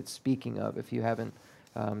what it's speaking of if you haven't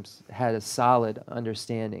had a solid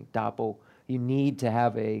understanding. Dapo, you need to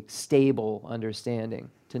have a stable understanding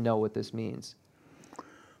to know what this means.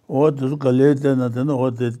 Dai.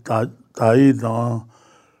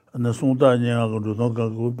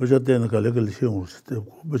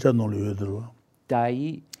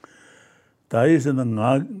 Dai is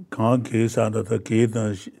nga kan ke sa da ke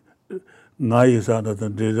da nga yi sa da de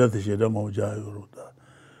da de da mo ja yo da.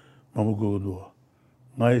 Mo go do.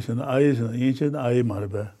 Nga yi sa ai sa yin chen ai mar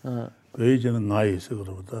ba. Be chen nga yi sa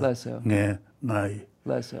ro da. Lesso. Nge nga yi.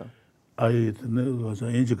 Lesso. Ai ne go sa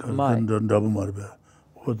yin ka da mar ba.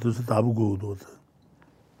 So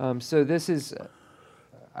this is,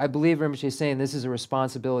 I believe Rinpoche is saying this is a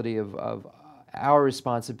responsibility of our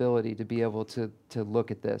responsibility to be able to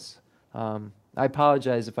look at this. I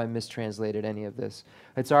apologize if I mistranslated any of this.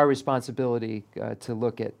 It's our responsibility to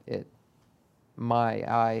look at it.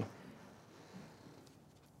 I.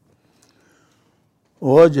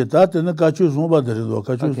 Okay,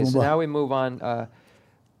 so now we move on.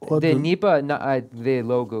 The nipa the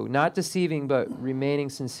logo, not deceiving but remaining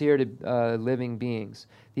sincere to living beings.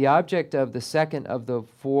 The object of the second of the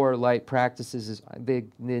four light practices is the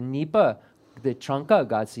nipa, the chanka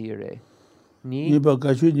gatsire. Nipa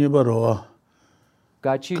gachu nipa roa.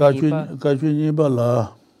 Gachu nipa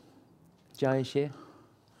la. Janshe.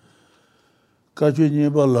 Gachu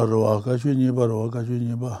nipa la roa. Gachu nipa roa. Gachu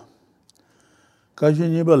nipa. Gachu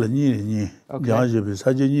nipa la ni. Janshe be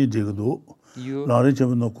saje ni digdo. Lamrim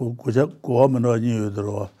Chenmo no ko mano ni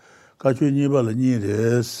yodro. Gachu nipa la ni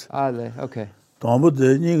res. Okay. Tambu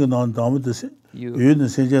de ni gan tambu de yu ne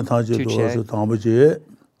senjen tanje do so tambu je.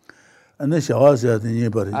 And the shawa se ni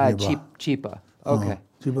ba cheaper. Okay.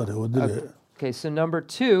 Cheaper de. Okay, so number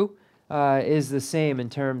 2 is the same in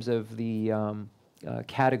terms of the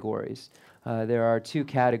categories. There are 2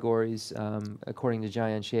 categories according to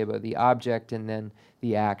Jayan Sheba, the object and then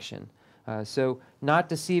the action. So, not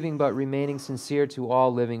deceiving but remaining sincere to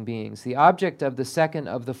all living beings. The object of the second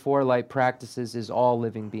of the 4 light practices is all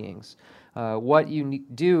living beings. What you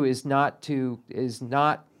do is not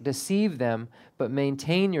deceive them, but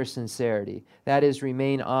maintain your sincerity. That is,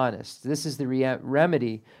 remain honest. This is the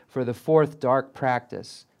remedy for the 4th dark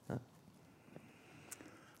practice.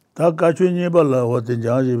 We're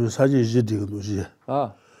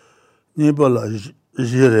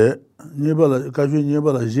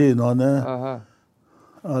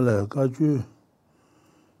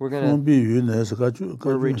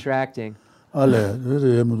retracting.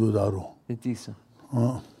 Decent.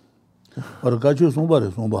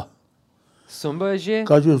 Sumba je?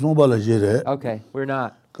 Okay, we're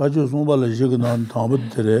not.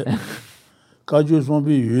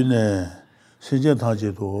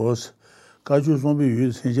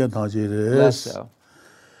 Less so.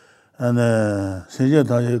 And senje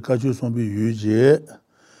tanje kachu sombi yuje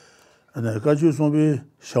and kachu sombi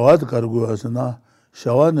shawat kargu asna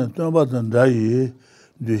shawa ne tomba dai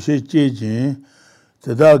de she jejin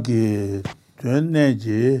teda ki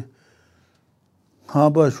twenneji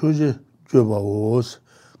haba shuje jobaos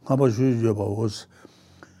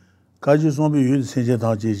kachu sombi yuje senje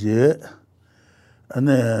tanje je and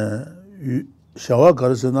shawa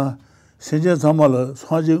karsna senje samala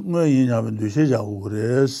saje ngwe yinya de she ja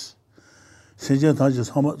ures senje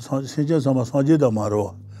sama sanje da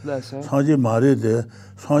maro sanje mare de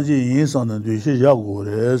sanje yin san de she ja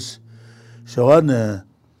gores shawa ne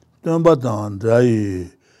tomba dan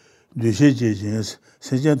dai de she je jin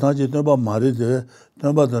senje tanje tomba mare de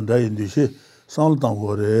tomba dan dai de she san dan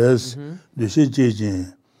gores de she je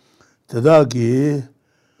jin teda ki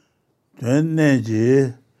tenne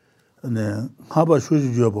je ne haba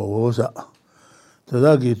shuju jo bo sa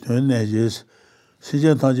teda ki tenne je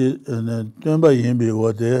시제 타지 돈바 임비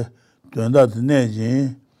워데 돈다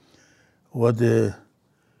내진 what the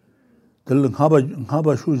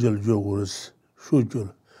Haba Shujel Jogurs,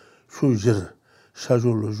 Shujul,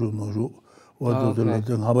 Shajul, Juno, what the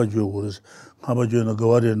Haba Jogurs, Haba Juna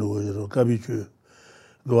Gawarian Ojo, Kabichu,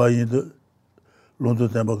 Gawai the London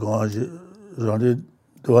Temple, Randi,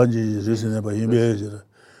 Duanji, reasonable him,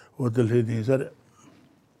 what the lady said.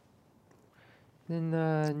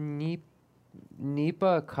 Then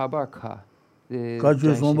Nipa Kabarka.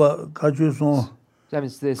 Kachu son. That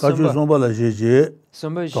means the Kachu son la jeje.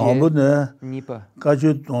 Sumba Tombu ne. Nipa.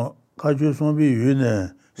 Kachu son bi yu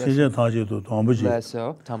ne. Senjen tangje to tombu je.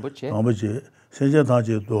 Leso. Tambuche. Tombu je. Senjen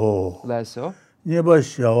tangje to. Leso. Nipa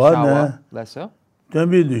shawa ne. Leso.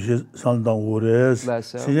 Tembi du shi sandang ures.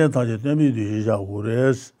 Leso. Senjen tangje tembi du shi ja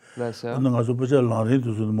ures. Leso. Anda nga so pacha Lamrim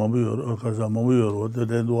tu su mamu yor. Karsa mamu yor. Wote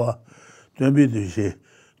dendwa. Tembi du shi.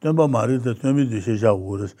 Temba marite tembi du shi ja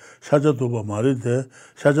ures. Shaja toba marite.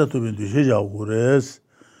 Shaja tobi du shi ja ures.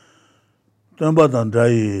 Temba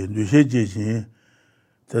dandai du shi jichin.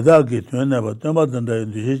 Teda ki tuenne ba temba dandai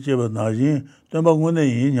du shi jeba najin. Temba ngune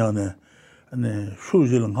yin yang ne. Shu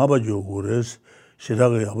zil ngaba jo ures.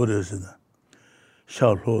 Shiraga yabures ne.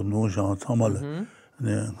 Shalo nung shang tsamale.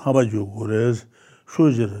 Ngaba jo ures.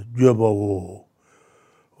 Shu zil jeba wo.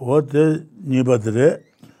 Wote nibadre.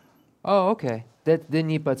 Oh, okay. The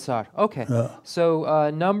Nipatsar. Okay. Yeah. So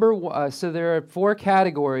so there are 4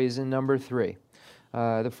 categories in number 3.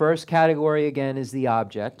 The first category again is the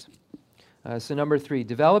object. So number 3,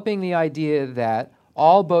 developing the idea that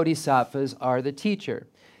all bodhisattvas are the teacher.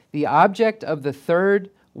 The object of the third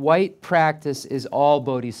white practice is all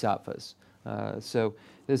bodhisattvas. So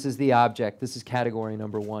this is the object. This is category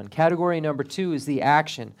number 1. Category number 2 is the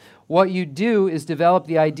action. What you do is develop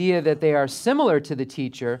the idea that they are similar to the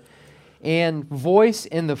teacher and voice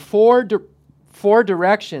in the four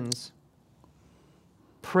directions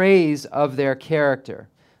praise of their character.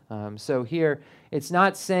 So here, it's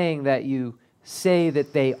not saying that you say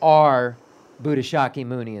that they are Buddha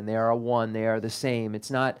Shakyamuni and they are one, they are the same.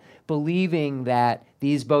 It's not believing that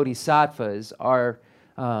these bodhisattvas are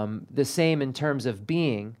the same in terms of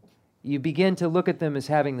being. You begin to look at them as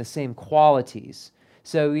having the same qualities.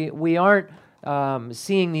 So we aren't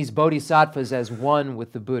seeing these bodhisattvas as one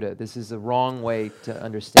with the Buddha. This is the wrong way to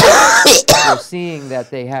understand it. We're seeing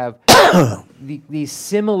that they have these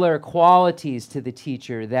similar qualities to the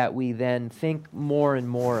teacher that we then think more and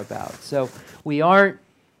more about. So we aren't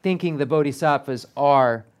thinking the bodhisattvas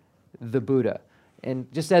are the Buddha.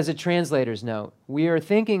 And just as a translator's note, we are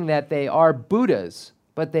thinking that they are Buddhas,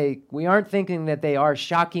 but we aren't thinking that they are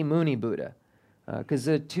Shakyamuni Buddha, because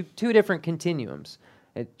they're two different continuums.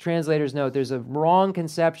 Translator's note, there's a wrong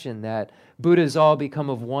conception that Buddhas all become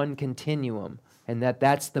of one continuum and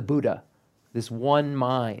that's the Buddha, this one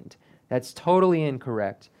mind. That's totally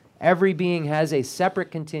incorrect. Every being has a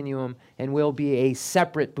separate continuum and will be a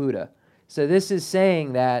separate Buddha. So this is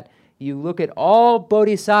saying that you look at all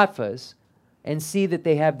bodhisattvas and see that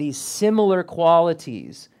they have these similar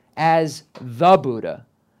qualities as the Buddha.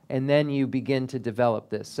 And then you begin to develop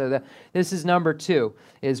this. So this is number 2,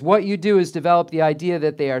 is what you do is develop the idea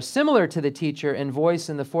that they are similar to the teacher and voice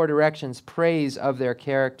in the 4 directions praise of their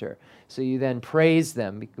character. So you then praise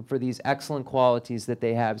them for these excellent qualities that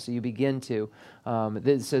they have. So you begin to,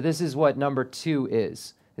 so this is what number 2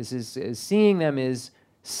 is. This is seeing them as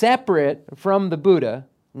separate from the Buddha,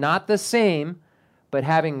 not the same, but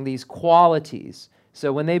having these qualities.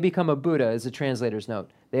 So when they become a Buddha, as a translator's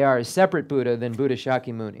note, they are a separate Buddha than Buddha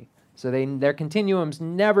Shakyamuni. So their continuums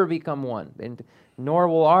never become one, and nor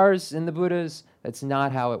will ours in the Buddhas. That's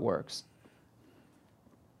not how it works.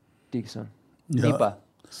 Dikson. Nipa.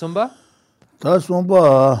 Sumba? Ta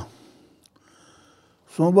sumba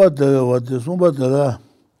tera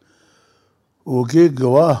uke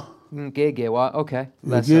gawa. Uke gawa, okay.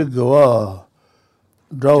 Uke gawa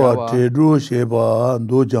drawa tedu sheba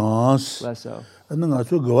ndo jans. Leso. And then I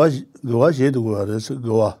saw Gawa shed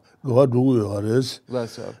Gawa Dugu Yares.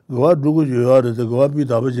 Gawa Dugu Yares, the Gawa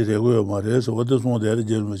beat up Mares, what is one there,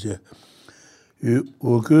 Jeremy?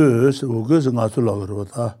 Ukus and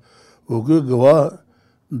Asulagota. Uku Gawa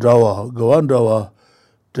Drawa,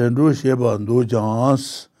 Tendu Sheba and Do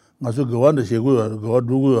Jans, Masu Gawan the Shegu, Gawa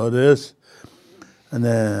Dugu Yares, and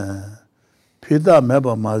then Pita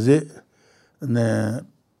Meba Mazi, and then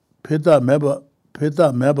Pita Meba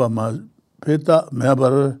Peta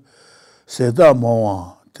mebar seta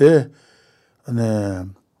moa te ne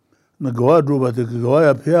gawa druba te gawa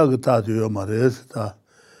ya phya ga ta tu yo mares ta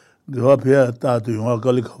gawa phya ta tu yo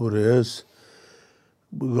kali khabres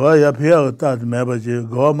gawa ya phya ga ta meba je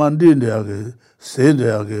gawa mandi de age se de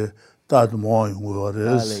age ta mo yo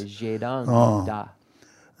mares ale jedang da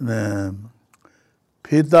ne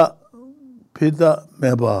peta pita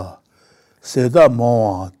meba seda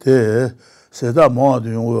moa te seda moa de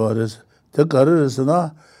yores te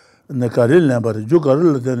karisna ne karil number ju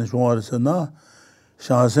karil de shoresna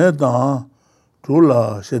chansen da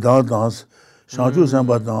tula sedan dans chanju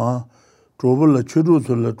samba da trouble chudu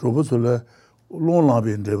sul trouble long la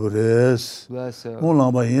bin de bres long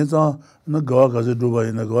la ba yin za na ga ga ze du ba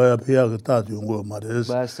yin ga ya pia ga ta du ngo ma res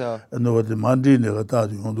no wa de mandi ne ga ta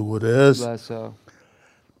du ngo du res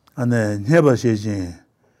ane nyeba she jin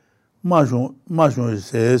ma shon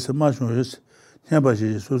se ma shon nyeba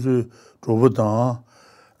she su su trouble da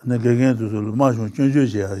ne ge gen du sul ma shon chun ju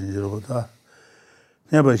je yin ro ta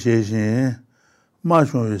nyeba she jin ma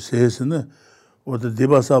shon se ne wa de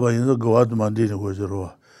ba sa ba yin zo ga de mandi ne go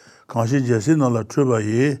ro kanshi jesi nala truba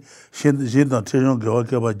yi shindan chishon gawa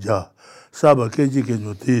keba ja saba keji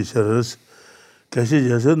kenyo ti sheres kashi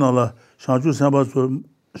jesi nala shanchu samba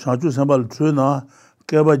tru na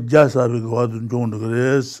keba ja sabi gawa dun chong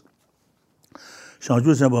dugres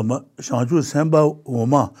shanchu samba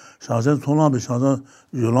woma shansen tsonlambi shansen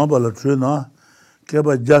yulamba la tru na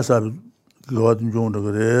keba ja sabi gawa dun chong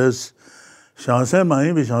dugres shansen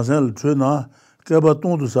mayimbi shansen la tru na Keba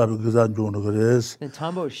tondu sabi gizan jono gres. And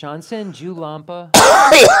Tambo Shansen Ju Lampa.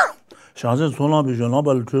 Shansen sonlambi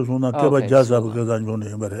jonlamba le tre sona keba ja sabi gizan jono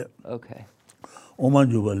yemare. Okay. Oman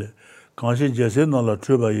jubale. Kanshi jese na la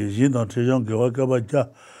treba yi jin dan trejan gewa keba ja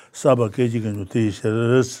saba keji genjo te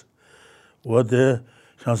sheres. Wade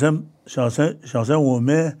Shansen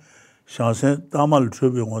wome Shansen tamal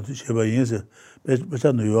trebe wante sheba yinse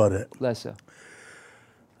becha no yore. Lessa.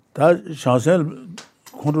 Ta Shansen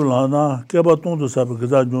Controlana, Keba Tondo Sabe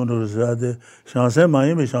Gaza Jono Zade, Shansen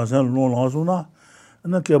Miami, Shansen Lon Lazuna,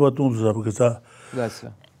 and the Keba Tondo Sabe Gaza.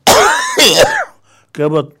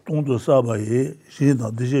 Keba Tondo Sabaye, she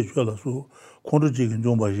not the Jeshua so, Contra Chicken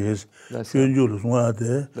Jomba Jes, Junju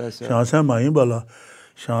Suade, Shansen Maimbala,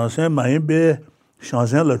 Shansen Maimbe,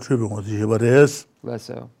 Shansen La Tribu on the Jebares.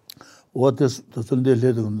 What is the Sunday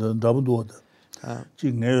later on the double water?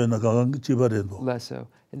 Chicken and a Chibarendo. Lesso.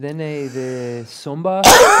 And then the Sumba,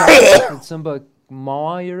 Sumba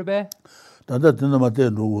Mawa Yoruba?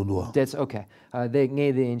 That's okay. They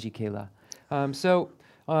ngay the Inji Kela. So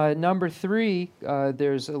number 3,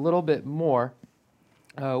 there's a little bit more.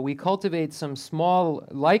 We cultivate some small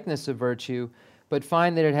likeness of virtue, but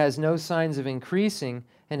find that it has no signs of increasing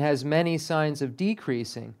and has many signs of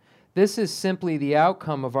decreasing. This is simply the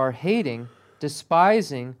outcome of our hating,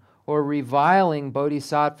 despising, or reviling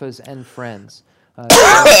bodhisattvas and friends.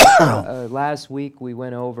 Last week we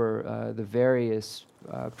went over the various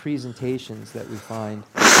presentations that we find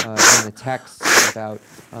in the texts about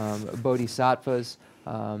bodhisattvas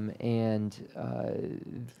and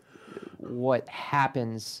what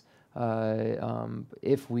happens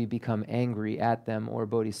if we become angry at them or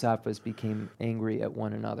bodhisattvas became angry at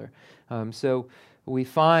one another. So we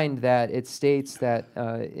find that it states that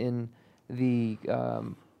in the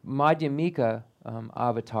Madhyamika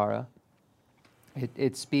Avatara,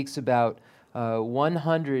 it speaks about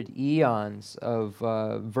 100 eons of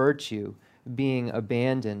virtue being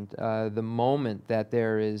abandoned the moment that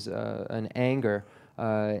there is an anger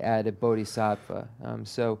at a bodhisattva.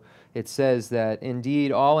 So it says that,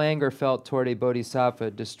 indeed, all anger felt toward a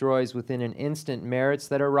bodhisattva destroys within an instant merits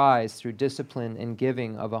that arise through discipline and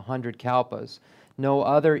giving of 100 kalpas. No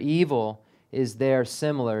other evil is there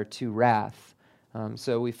similar to wrath.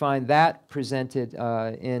 So we find that presented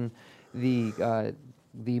in the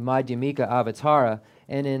Madhyamika Avatara,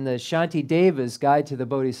 and in the Shanti Deva's Guide to the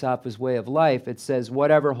Bodhisattva's Way of Life, it says,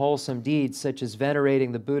 whatever wholesome deeds, such as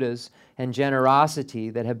venerating the Buddhas and generosity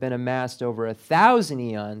that have been amassed over 1,000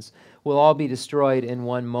 eons, will all be destroyed in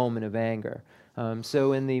one moment of anger.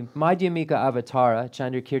 So in the Madhyamika Avatara,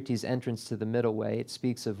 Chandrakirti's entrance to the middle way, it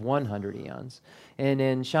speaks of 100 eons. And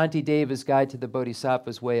in Shanti Deva's Guide to the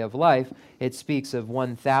Bodhisattva's Way of Life, it speaks of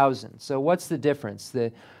 1,000. So what's the difference?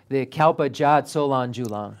 The Kalpa Ja Tsolan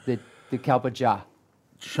Julang, the Kalpa Ja.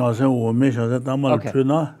 Shansen Wome, Shansen Tamal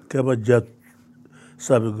Trina, Kalpa Ja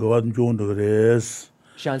Sabi Gawan Jung the Res.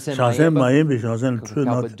 Shansen Mayimbi, Shansen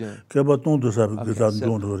Trina, Kalpa Tonto Sabi Gawan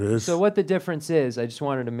Jung the Res. So what the difference is, I just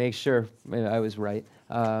wanted to make sure I was right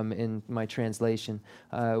in my translation.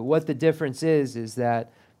 What the difference is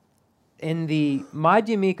that in the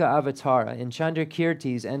Madhyamika Avatara, in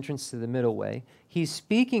Chandrakirti's entrance to the middle way, he's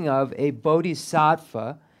speaking of a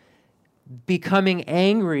bodhisattva becoming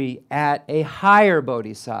angry at a higher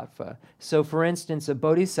bodhisattva. So, for instance, a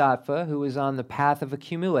bodhisattva who is on the path of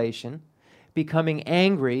accumulation becoming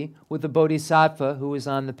angry with a bodhisattva who is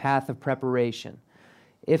on the path of preparation.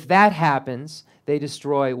 If that happens, they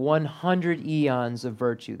destroy 100 eons of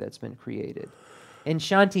virtue that's been created. In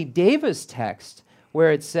Shantideva's text,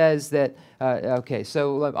 where it says that, okay,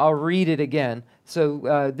 so I'll read it again.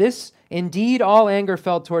 So this, indeed, all anger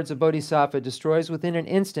felt towards a bodhisattva destroys within an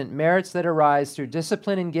instant merits that arise through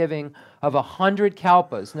discipline and giving of 100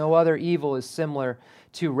 kalpas. No other evil is similar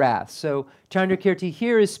to wrath. So Chandrakirti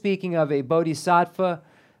here is speaking of a bodhisattva,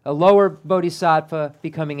 a lower bodhisattva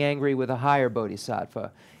becoming angry with a higher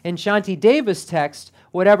bodhisattva. In Shantideva's text,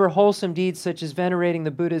 whatever wholesome deeds such as venerating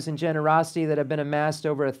the Buddhas and generosity that have been amassed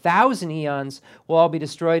over 1,000 eons will all be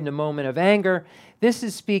destroyed in a moment of anger. This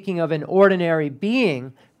is speaking of an ordinary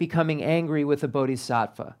being becoming angry with a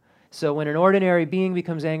bodhisattva. So when an ordinary being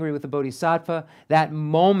becomes angry with a bodhisattva, that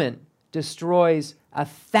moment destroys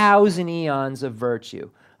 1,000 eons of virtue.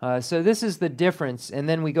 So this is the difference. And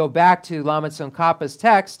then we go back to Lama Tsongkhapa's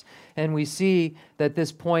text, and we see that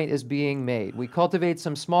this point is being made. We cultivate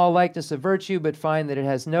some small likeness of virtue, but find that it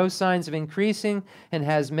has no signs of increasing and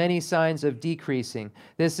has many signs of decreasing.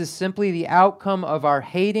 This is simply the outcome of our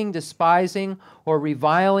hating, despising, or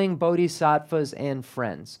reviling bodhisattvas and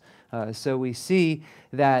friends. So we see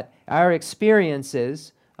that our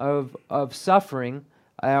experiences of suffering,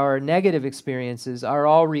 our negative experiences, are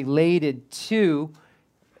all related to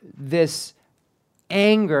this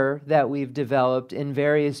anger that we've developed in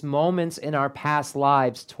various moments in our past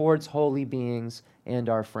lives towards holy beings and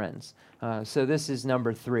our friends. So this is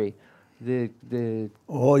number 3.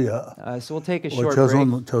 Oh yeah. So we'll take a short break.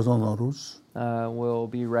 We'll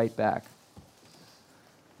be right back.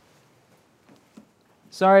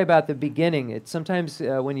 Sorry about the beginning. It's sometimes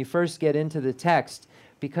when you first get into the text,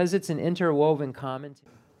 because it's an interwoven commentary.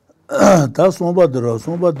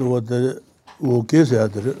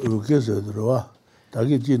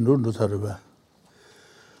 다기 진론도 살아봐.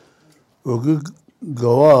 여기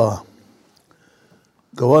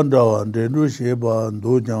가완다와 데누시바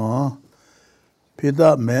도장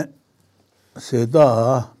페다메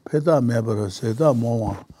세다 페다메버 세다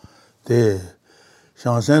모와 데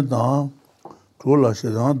샹센다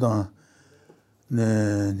돌라시단다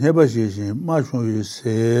네 네바시시 마숑이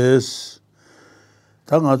세스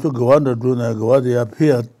당아도 가완다 도나 가와디야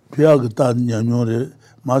피아가 냐뇨레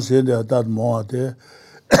마세데 다 모아데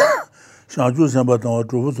샤주 셈바도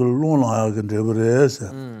주부스 롱라야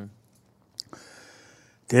근데브레스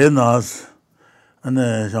데나스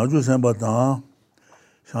안에 샤주 셈바다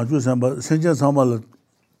샤주 셈바 생전 삼말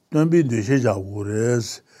덤비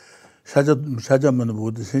되셔자고레스 샤자면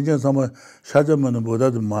보다 생전 삼말 샤자면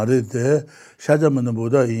보다도 말에데 샤자면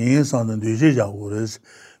보다 인상은 되셔자고레스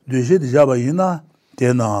되셔디자바이나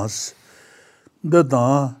데나스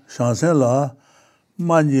데다 샹센라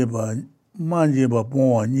만지바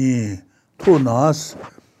봉와니 토나스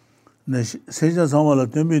네 세전 상황을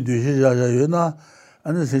때문에 되셔야요나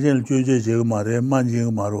아니 세전을 조제 제가 말해 만지가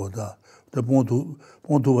말로다 더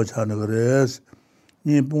봉투가 차는 그래서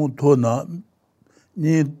니 봉토나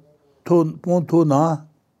니 봉토나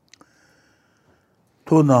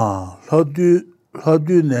토나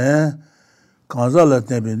하두네 간살을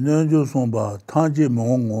때문에 년조 송바 탄지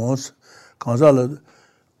몽고스 간살을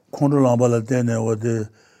콘돌람발을 때네 어디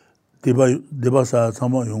디바사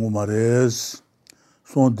참아 용어 말레스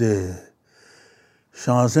손데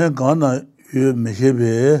샹센 가나 유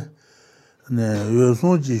메셰베 네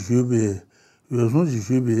요송지 슈베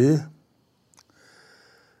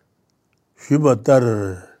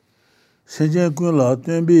슈바타르 세제군라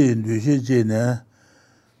템비 뉘시제네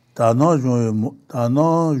다나종유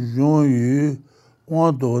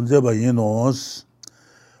원도 제바이노스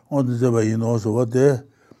어데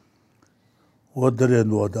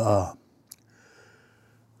워드레노다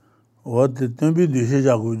워드 템비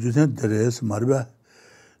뒤셔자고 주센 드레스 말바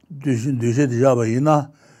뒤셔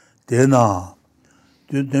디자바이나 데나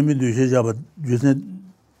템비 뒤셔자바 주센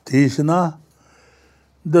데시나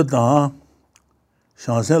데다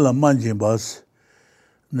샹셀라 만진바스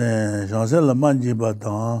네 샹셀라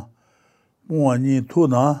만진바다 뭐니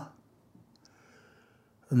투나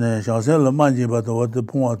네 샹셀라 만진바다 워드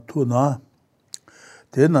봉아 투나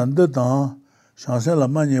데난데다 샹셀라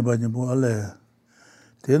만진바니 뭐알레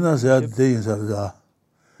데나서 데인사다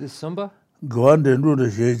This Samba? 고안덴루르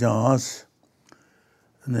제장스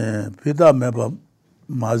네 피다 메바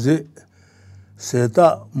마제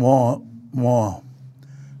세타 모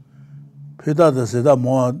피다다 세타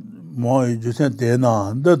모 주센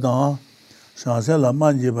데나 데다 샹셀라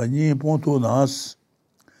만진바니 본토나스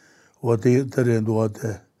워데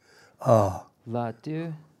테렌도데 아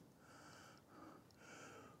라투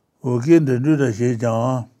오긴 데르다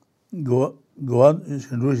제장 고안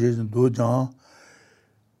신루 제장 도장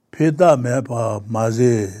페다 메바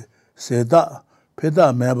마제 세다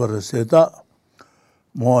페다 메버 세다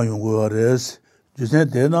모용고레스 주센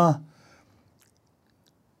데나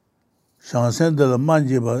Shansen de la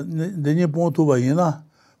Manjiba, Deni Pontuba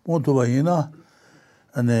Yina,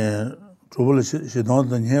 and then trouble she don't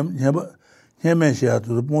Hemeshia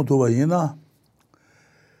to the Pontuba Yina.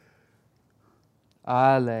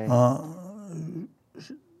 Ale.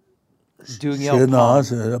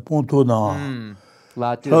 Shena, Pontuna.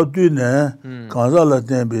 La tu. How do you Kanzala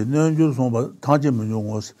Tembe, Nunju Somba, Tanjim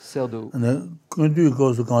was, Sildu. and then Kundu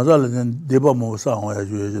goes to Kanzala and Debamo Sang as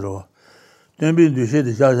usual. Tembe du Shed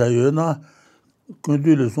Shasha Yuna,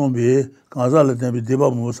 Kundu le Sombi, Kanzala Tembe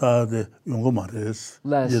Debamo Sa de Yungomares,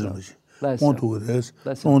 Pontures,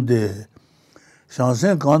 on de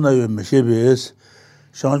Shansen Kana Meshebes,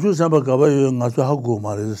 Shanju Samba Cabayo, Nasu Hago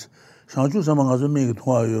Mares, Shanju Samba Nazumi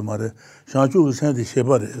Toyo Mare, Shanju sent the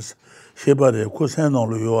Shebares. Shebare, Kosen on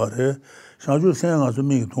Loyare, Shanju Sen as a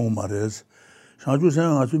mig ton mares, Shanju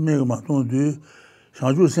Sen as a mig maton du,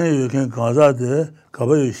 Shanju Sen you can Kazade,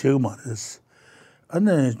 Cabayo Shegmares. And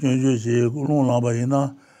then Junju Lon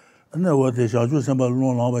Labaina, and then what the Shanju Samba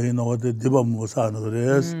Lon Labaina, what the Deba Musan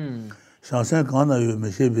res, Shansen Kana you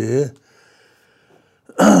Meshebe,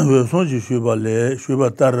 Sonji Shubale,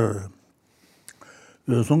 Shubatar.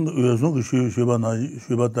 Song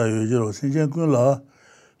Shubata Yujero, Sinjan Kula.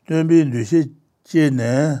 Tembi Lucy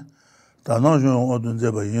Jene, Tanajon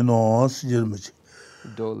Odunzeba, Silmuch.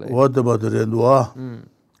 What about the Rendua?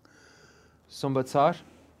 Sombatsar?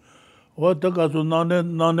 What the Gazu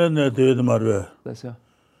Nane to Marve? That's her.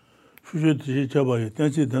 Should she Chabai,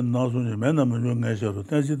 Tensi and Nasun, Menaman Nasher,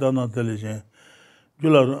 Tensi Dana Television,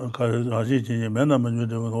 Jula Kaji,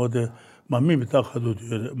 Menaman, what the Mammi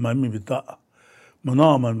Takadu, Mammi Vita,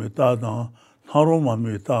 Monaman Mita, Haroman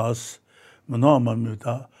Mitas, Monaman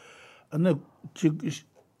Mita. And the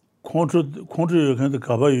contra kind of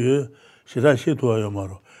Cabayo, she that shit to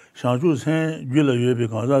Ayamaro. Shanju Saint Gila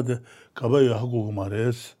because that Cabayo Hagu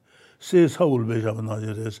Mares, says how will be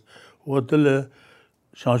Javanares, what the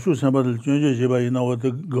Shanju Samba Junja Jiba, you know what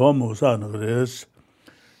the Gomo San res.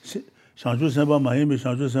 Shanju Samba Mahimi,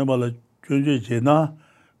 Shanju Samba Junja Jena,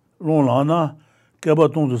 Ronlana,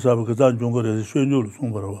 Cabaton to Sabakazan Junga, Shenul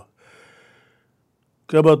Sumbarova.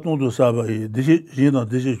 Cabaton to Sabai, Gina,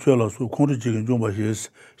 this is Chola, so country chicken jumba is,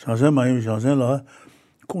 Shansen Mahimi Shansen la,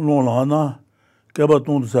 Ronlana,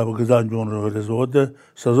 Cabaton to Sabakazan Junga, what the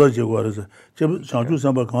Sazaji was, Shanju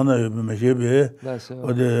Samba Kana, Meshebe,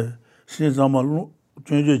 or the Sinzama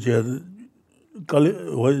Junja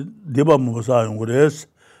Deba Musa and Gores,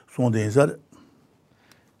 Sunday inside.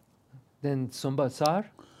 Then Sombatsar?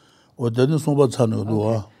 Or didn't Sombatsano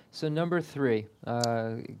do? So number 3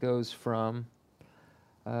 goes from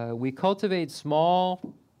we cultivate small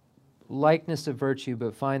likeness of virtue,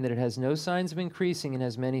 but find that it has no signs of increasing and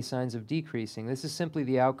has many signs of decreasing. This is simply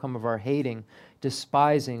the outcome of our hating,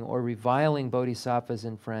 despising, or reviling bodhisattvas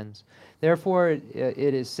and friends. Therefore, it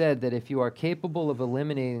is said that if you are capable of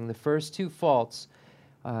eliminating the first 2 faults,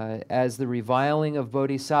 as the reviling of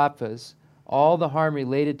bodhisattvas, all the harm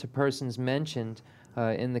related to persons mentioned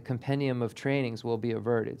in the compendium of trainings will be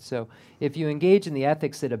averted. So if you engage in the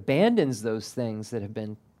ethics that abandons those things that have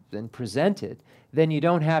been presented, then you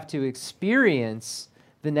don't have to experience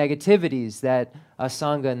the negativities that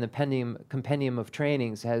Asanga in the compendium of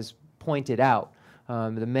trainings has pointed out,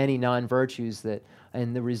 the many non-virtues that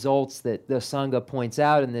and the results that the Sangha points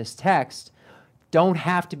out in this text don't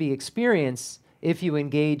have to be experienced if you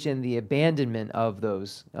engage in the abandonment of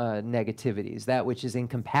those negativities, that which is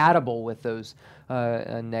incompatible with those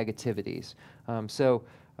negativities. So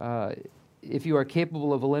if you are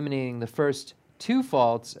capable of eliminating the first 2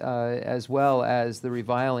 faults, as well as the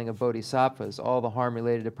reviling of bodhisattvas, all the harm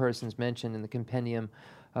related to persons mentioned in the compendium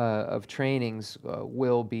of trainings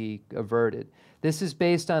will be averted. This is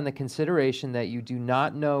based on the consideration that you do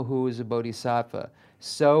not know who is a bodhisattva.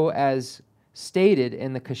 So as stated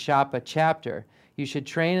in the Kashyapa chapter, you should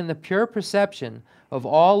train in the pure perception of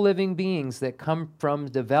all living beings that come from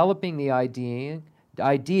developing the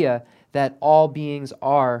idea that all beings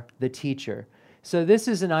are the teacher. So this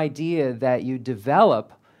is an idea that you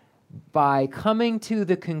develop by coming to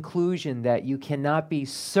the conclusion that you cannot be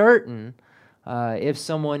certain if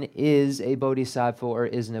someone is a bodhisattva or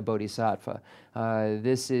isn't a bodhisattva.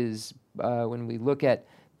 This is, when we look at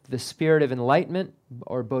the spirit of enlightenment,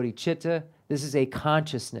 or bodhicitta, this is a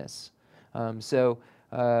consciousness. So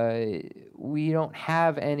we don't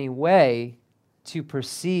have any way to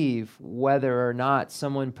perceive whether or not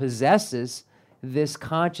someone possesses this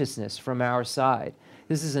consciousness from our side.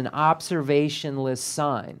 This is an observationless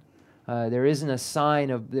sign. There isn't a sign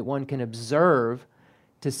that one can observe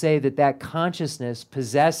to say that that consciousness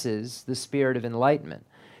possesses the spirit of enlightenment.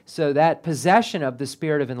 So that possession of the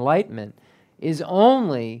spirit of enlightenment is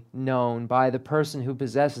only known by the person who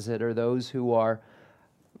possesses it, or those who are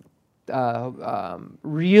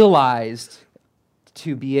realized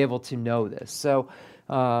to be able to know this. So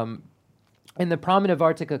in the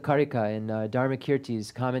Pramanavartika Karika, in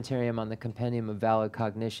Dharmakirti's commentarium on the Compendium of Valid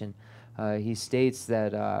Cognition, he states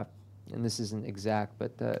that, and this isn't exact,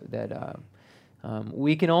 but that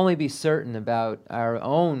we can only be certain about our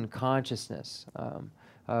own consciousness.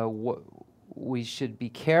 We should be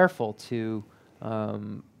careful to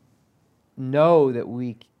know that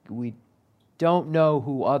we don't know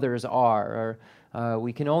who others are, or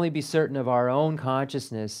we can only be certain of our own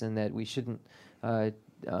consciousness, and that we shouldn't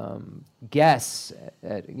guess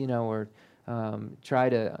at, or try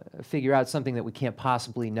to figure out something that we can't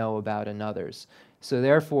possibly know about another's. So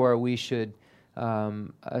therefore, we should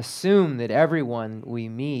assume that everyone we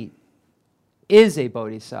meet is a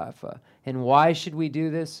bodhisattva. And why should we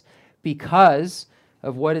do this? Because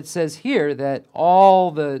of what it says here, that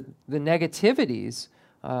all the negativities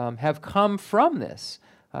have come from this.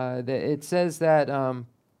 It says that I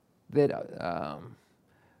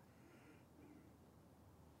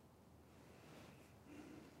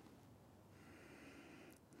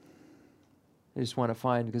just want to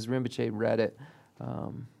find, because Rinpoche read it.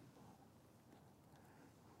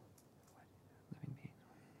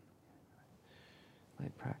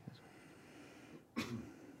 Light practice.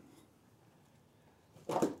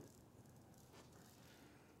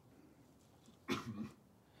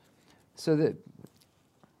 So that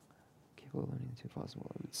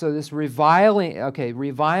so this reviling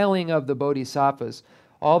of the bodhisattvas,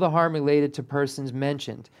 all the harm related to persons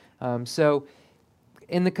mentioned. So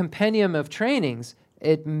in the compendium of trainings,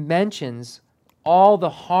 it mentions all the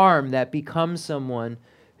harm that becomes someone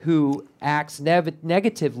who acts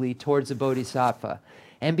negatively towards a bodhisattva.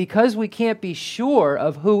 And because we can't be sure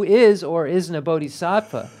of who is or isn't a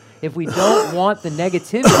bodhisattva, if we don't want the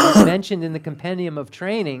negativities mentioned in the compendium of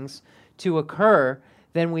trainings to occur,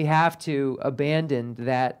 then we have to abandon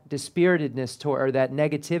that dispiritedness or that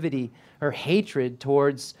negativity or hatred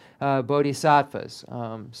towards bodhisattvas.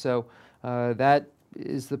 So that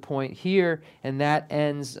is the point here, and that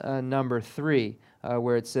ends number 3,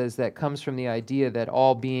 where it says that comes from the idea that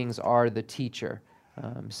all beings are the teacher.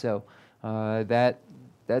 So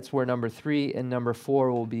that's where number 3 and number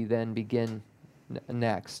 4 will be then begin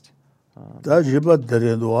next.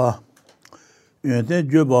 Yunten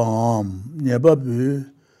Jubam,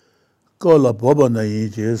 Nebabu, Gola Bobana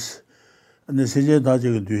Yinches, and the Sijan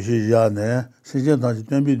Tajik Dushi Jane, Sijan Tajik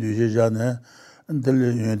Tembi Dushi Jane, until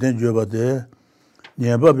Yunten Jubade,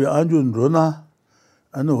 Nebabi Anjun Rona,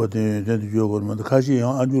 I know what the Yunten Jubam, the Kashi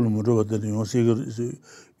Anjul Muru, the Yunsigur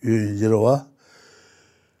Yunjirawa.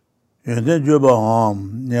 Yunten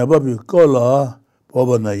Jubam, Nebabi Gola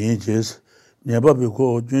Bobana Yinches, Nebabi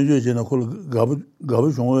Ko Junju Jenakul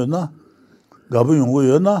Gabushona. Gabu yungu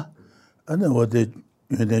yona, ane wate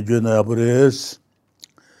yunten juna yabures.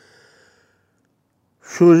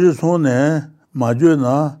 Shuji sone, ma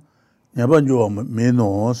juna, nyaban juwa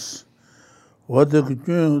minos. Wate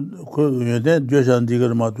yunten juashan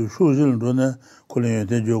digar matu shuji lune, kule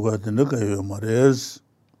yunten juwa kate nika yomares.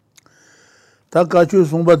 Ta kachu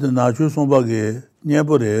sumba de nachu sumba ge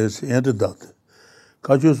nyabures, yente dakte.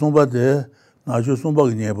 Kachu sumba de nachu sumba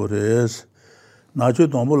ge nyabures. Nachu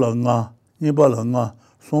tombo la nga, Nibala nga,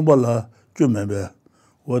 sombala jumebe.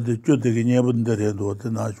 What the Jutiki Nebun de Redo, the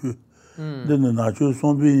Nachu. Then the Nachu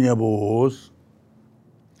Sombi Nebos.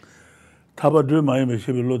 Taba dream I may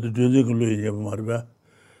ship a lot of drinking Louis Nebumarba.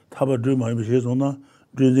 Taba dream I may ship on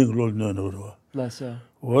drinking Lord Nunova.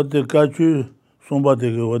 What the Kachu,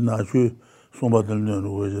 somebody what Nachu, somebody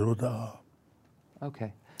Nunova.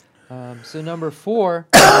 Okay. So number 4,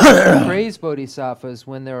 praise bodhisattvas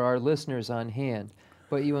when there are listeners on hand.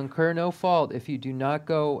 But you incur no fault if you do not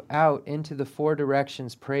go out into the 4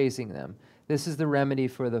 directions praising them. This is the remedy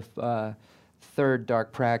for the 3rd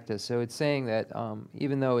dark practice. So it's saying that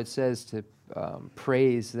even though it says to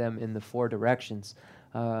praise them in the 4 directions,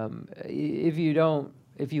 if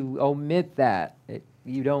you omit that,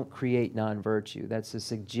 you don't create non-virtue. That's a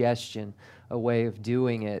suggestion, a way of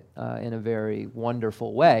doing it in a very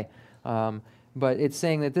wonderful way. But it's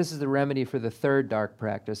saying that this is the remedy for the 3rd dark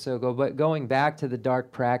practice. So going back to the dark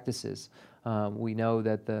practices, we know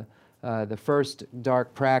that the 1st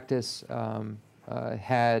dark practice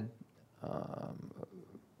had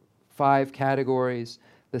 5 categories.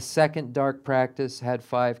 The 2nd dark practice had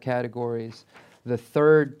 5 categories. The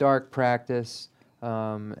 3rd dark practice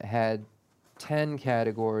had 10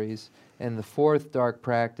 categories. And the 4th dark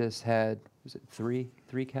practice had, was it 3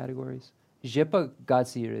 categories? Jipa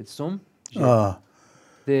Gatsir Sum? The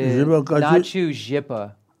Nachu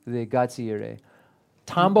Jipa, the gatsire.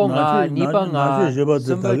 Tambo nga, nipa nga,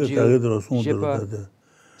 sumba ju, jipa,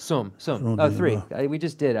 sum. Oh, 3. We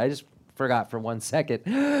just did. I just forgot for 1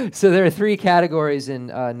 second. So there are 3 categories in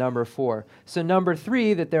number 4. So number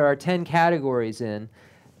 3, that there are 10 categories in.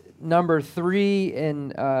 Number 3 in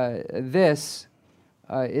this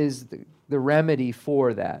is the remedy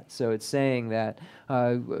for that. So it's saying that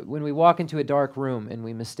when we walk into a dark room and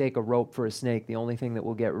we mistake a rope for a snake, the only thing that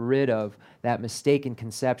will get rid of that mistaken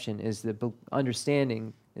conception is the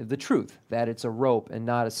understanding of the truth, that it's a rope and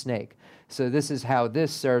not a snake. So this is how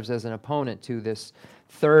this serves as an opponent to this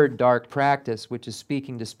third dark practice, which is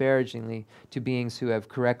speaking disparagingly to beings who have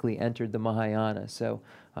correctly entered the Mahayana. So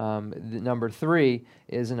the number 3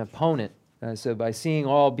 is an opponent. So by seeing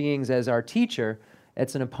all beings as our teacher,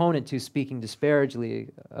 it's an opponent to speaking disparagingly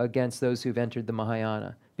against those who've entered the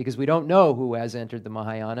Mahayana, because we don't know who has entered the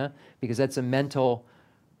Mahayana, because that's a mental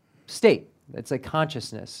state. It's a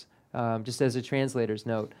consciousness. Just as a translator's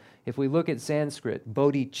note, if we look at Sanskrit,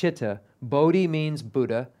 bodhicitta, bodhi means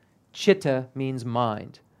Buddha, chitta means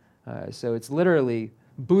mind. So it's literally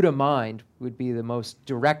Buddha mind would be the most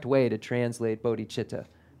direct way to translate bodhicitta.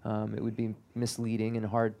 It would be misleading and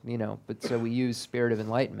hard, but so we use spirit of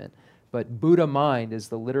enlightenment. But Buddha mind is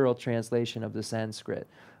the literal translation of the Sanskrit.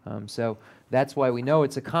 So that's why we know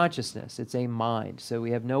it's a consciousness, it's a mind. So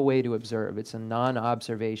we have no way to observe. It's a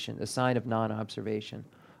non-observation, a sign of non-observation.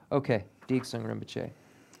 Okay, Deeksung Rinpoche.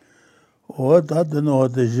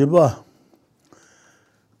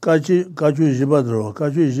 Kachu jiba dro,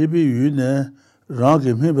 kachu jibi yu ne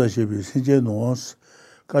rangi miba shibi sinje nos,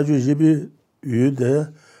 kachu jibi yu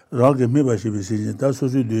de rangi miba shibi sinje, da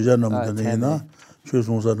susu duja namdani ina, chu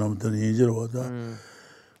sungsa namdani injir wada.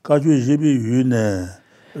 Kachu jibi yu ne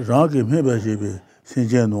rangi miba shibi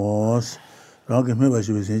sinje nos, rangi miba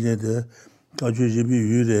shibi sinje de, kachu jibi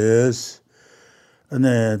yu res.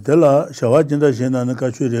 Ane, tela shawa jinda shena na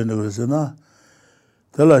kachu re na kurisina,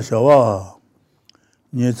 tela shawa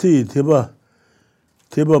Nyetsi tiba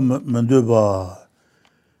mendo ba,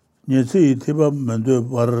 nyetsi tiba mendo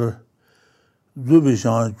bar, zubi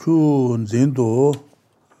shan chu nzendo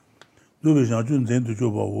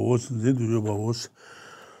jo ba wos,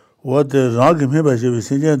 wate rangi meba shebi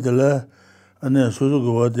sinjen tala, ane suzu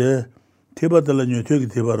go wate, tiba tala nyetyo ki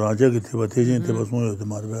tiba, ranja ki tiba, tejen tiba sonyo de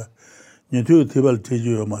marwe, nyetyo ki tiba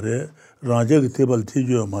tejo yo mare, ranja ki tiba tejo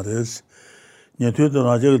yo mares, Nyatyo to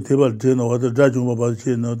raja ke tebal tena wata drachungpa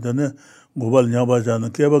bada no tene gobal nyaba chana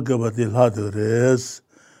keba te lhata res.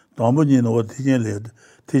 Tambu nyi no wata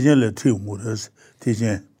tijen le tri ungu res,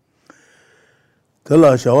 tijen.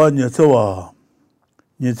 Tala shawa nyatsawa,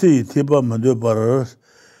 nyatsi teba mando bara,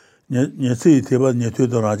 nyatsi teba nyatyo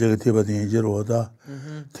to raja ke teba tenjir wata.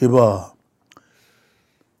 Teba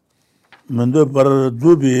mando bara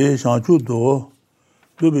dubi shanchu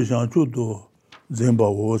do zemba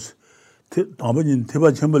wos. Tambanin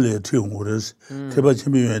teba chembale tri ungures, teba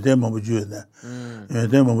chembi yueden mabu juene.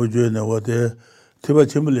 Yueden mabu juene wate teba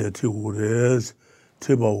chembale tri ungures,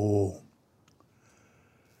 teba u.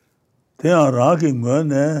 Tena rangi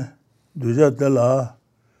nguene duja tela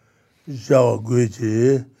jawa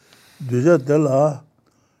gueji, duja tela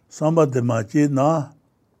samba de machi na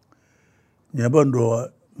nyabandro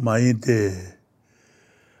mainte,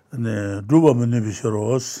 druba muni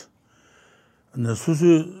bishoros,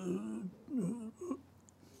 susu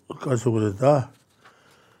Kasugurita.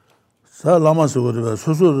 Sa lama suguriba,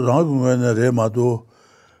 susu rangi nguene re madu,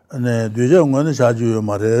 duja nguene shaji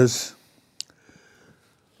mares,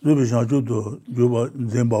 dubi shanchu do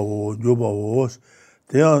juba wos,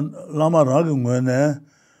 tena lama rangi nguene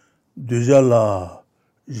duja la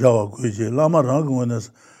jawa guji, lama rangi nguene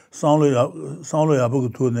sanglo yabuku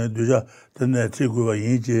tu duja tena tri guba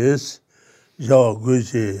yinjis, jawa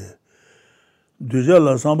guji, duja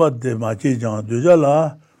la samba de machi jang, duja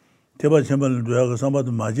la Teba chembal duyaga samba de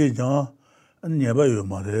maji jang, nyeba yu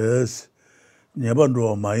mares, nyeba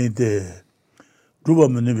nruwa maite, druba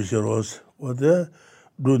muni bishiros, wate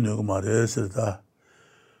dru nyuga mares,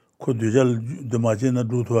 ko dujal de maji na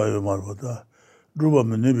dru tuwa yu mar wata, druba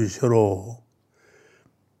muni bishiro.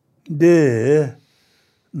 De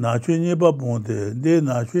nachu nyeba bonde,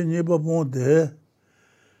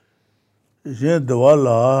 jen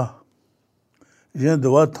dawa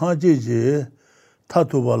tangji ji,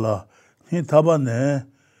 tatuba la, hin taba ne,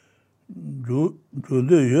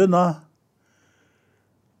 jundu yu na,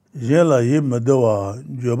 jen la yi medewa,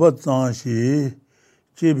 joba zangshi,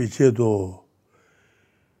 jibi chedo,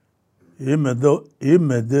 yi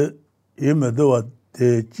medewa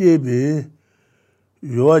te jibi,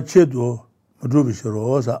 yuwa chedo, madrubi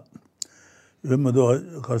shirosa. Yi medewa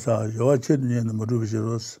kasa, yuwa chedo nye madrubi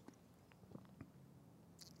shirosa.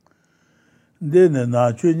 Then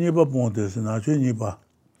Nachu Niba Pontes, Nachu Niba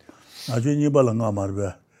Langa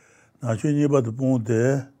Marbe, Nachu Niba the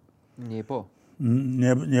Ponte, Nipo.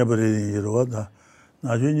 Never in Yeroda,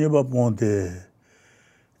 Nachu Niba Ponte,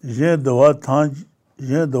 Jen the Wat Tanji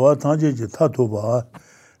Tatuba,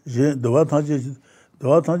 Jen the Wat Tanji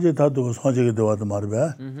Tatu was Hanji the Wat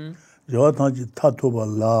Marbe, Jawatanji Tatuba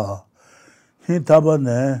La,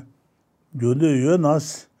 Hintabane, Jude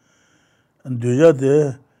Yunas, and Duja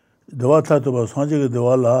de Dewa Tatuba Sanji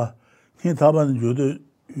Dewala, Hintaban Jude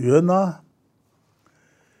Yuna,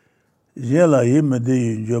 Yela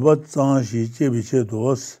Yimedi, Jobat Sanshi, Chebiche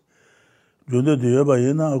Dos, Jude de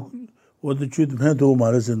Yobayina, what the Chut Pento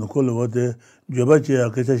Maris in the Kolo, what the Jobachi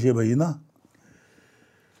Akashabayina,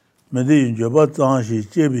 Medi Jobat Sanshi,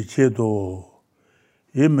 Chebiche Do.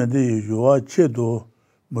 Yemedi Jua Chedo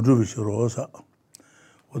Mudubish Rosa.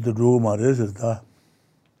 What the room is that?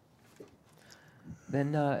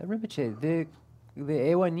 Then Rinpoche, the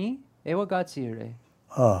Ewa ni, Ewa Gatsire.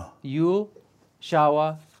 Ah. Yul,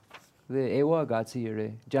 Shawa, the Ewa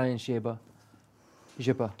Gatsire, Giant Sheba,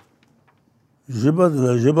 Jipa. Jiba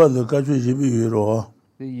the Kachu Jibi Yuro.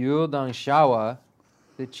 The Yul Dang Shawa,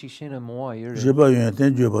 the Chishina Moa Yuri. Jiba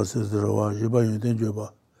Yunten Juba says the Roa, Jiba Yunten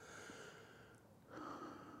Juba.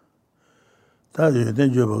 That you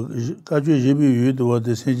think you got you GB to what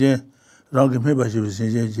the Sinjin, Rankin Paper Ship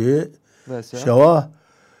Sinjin, Shawa,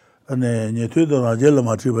 and then you took the Rajela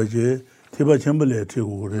Matriba, Tiba Chamberlain,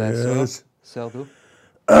 Tigures. Seldu.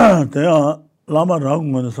 They are Lama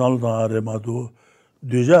Rangun Salda Rematu,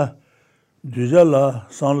 Duja La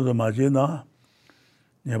Salda Magina,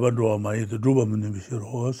 never draw my the Druba Munibishir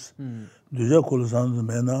horse, Duja Kulasan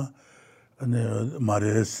Mena, and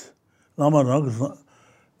Mares, Lama Rangun.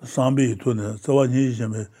 Sambi tune, Sawa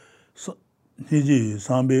Nijame, Niji,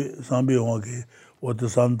 Sambi Waki, what the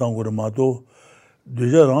Santang or Mato,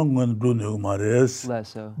 Duja Rangan Bruno Mares,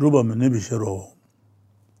 Ruba Nibishero.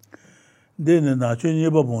 Then Nachu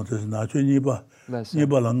Niba Pontes, Nachu Niba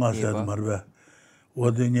Langa said Marbe,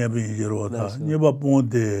 what the Nibi Jerota, Niba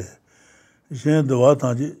Ponte, Jen the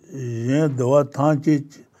Watanchi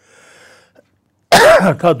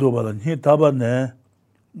Tatubalan, he tabane,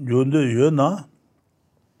 Jundu Yuna.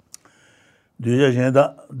 Duja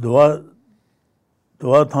Jenda, Dua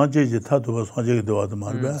Tanji Tatu Sanji Dua the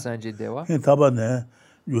Marbe. Sanji Dewa. In Tabane,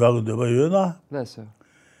 you have the Bayuna. Lesser.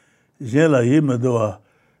 Jela Yimedua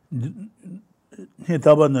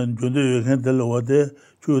Hitaban and Jundu can tell what they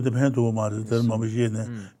chew the pen to Maris, the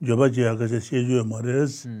Mamishine, Jobaji Akashu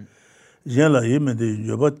Maris. Jela Yimedi,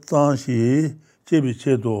 Jobat Tanshi, Chebi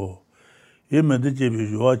Chedo, Yimedi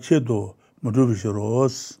Chebi Joa Chedo,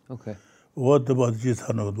 Muduvisharos. Okay. What about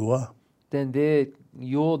Jitano Dua? Then the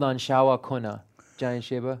Yul on Shawa Kuna, Giant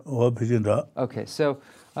Sheba. Okay, so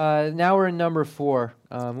now we're in number 4.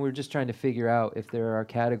 We're just trying to figure out if there are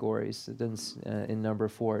categories in number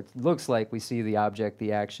 4. It looks like we see the object,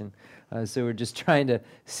 the action. So we're just trying to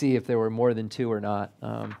see if there were more than 2 or not.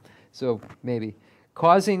 So maybe.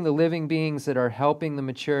 Causing the living beings that are helping the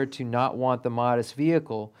mature to not want the modest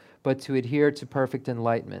vehicle, but to adhere to perfect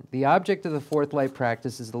enlightenment. The object of the fourth light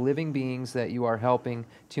practice is the living beings that you are helping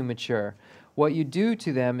to mature. What you do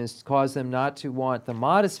to them is cause them not to want the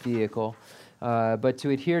modest vehicle, but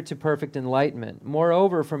to adhere to perfect enlightenment.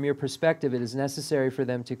 Moreover, from your perspective, it is necessary for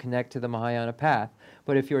them to connect to the Mahayana path.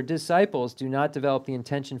 But if your disciples do not develop the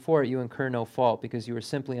intention for it, you incur no fault because you are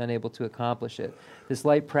simply unable to accomplish it. This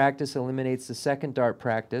light practice eliminates the second dart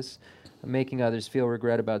practice, making others feel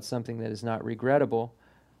regret about something that is not regrettable.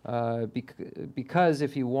 Because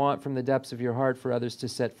if you want from the depths of your heart for others to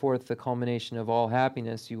set forth the culmination of all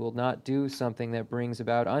happiness, you will not do something that brings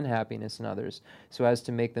about unhappiness in others, so as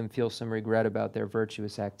to make them feel some regret about their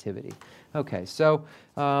virtuous activity. Okay, so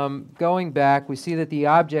going back, we see that the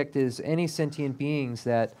object is any sentient beings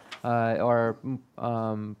that are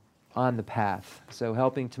on the path. So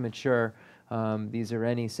helping to mature, these are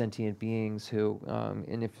any sentient beings who,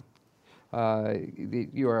 and if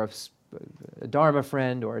you are a Dharma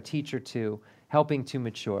friend or a teacher too, helping to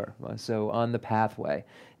mature, so on the pathway.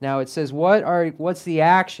 Now it says, what's the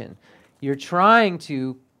action? You're trying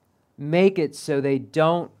to make it so they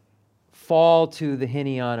don't fall to the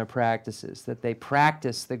Hinayana practices, that they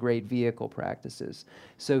practice the great vehicle practices.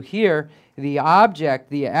 So here, the object,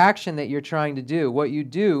 the action that you're trying to do, what you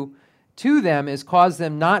do to them is cause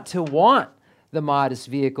them not to want the modest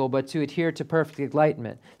vehicle, but to adhere to perfect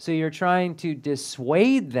enlightenment. So you're trying to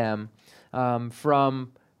dissuade them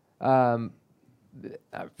from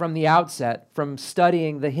the outset, from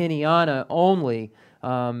studying the Hinayana only,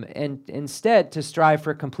 and instead to strive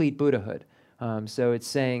for complete Buddhahood. So it's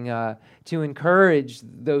saying to encourage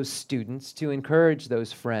those students, to encourage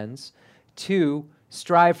those friends, to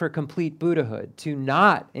strive for complete Buddhahood, to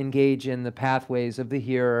not engage in the pathways of the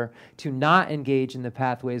hearer, to not engage in the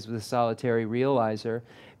pathways of the solitary realizer,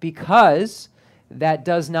 because that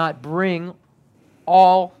does not bring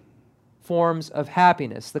all forms of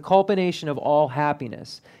happiness, the culmination of all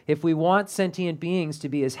happiness. If we want sentient beings to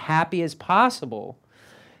be as happy as possible,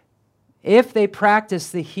 if they practice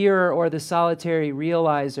the hearer or the solitary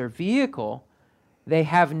realizer vehicle, they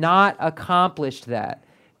have not accomplished that,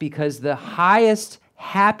 because the highest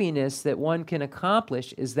happiness that one can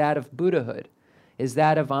accomplish is that of Buddhahood, is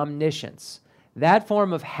that of omniscience. That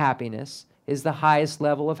form of happiness is the highest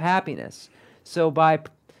level of happiness. So by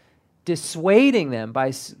dissuading them,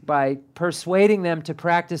 by persuading them to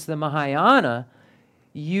practice the Mahayana,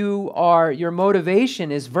 your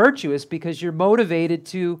motivation is virtuous, because you're motivated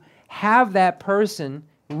to have that person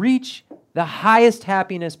reach the highest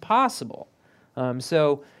happiness possible.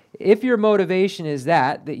 So if your motivation is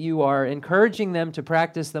that you are encouraging them to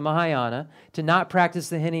practice the Mahayana, to not practice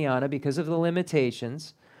the Hinayana because of the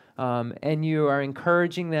limitations, and you are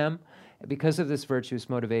encouraging them because of this virtuous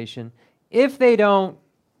motivation, if they don't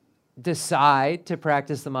decide to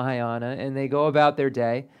practice the Mahayana and they go about their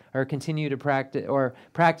day, or continue to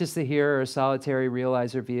practice the hearer or solitary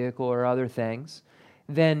realizer vehicle or other things,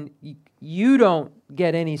 then you don't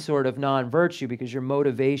get any sort of non-virtue, because your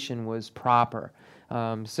motivation was proper.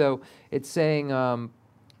 So it's saying,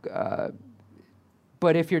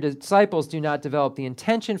 but if your disciples do not develop the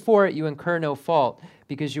intention for it, you incur no fault,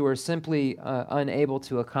 because you are simply unable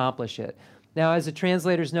to accomplish it. Now, as a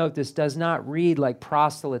translator's note, this does not read like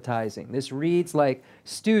proselytizing. This reads like,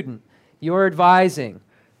 student, you're advising.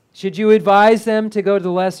 Should you advise them to go to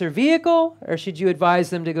the lesser vehicle, or should you advise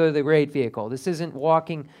them to go to the great vehicle? This isn't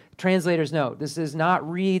translator's note, this does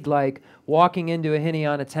not read like walking into a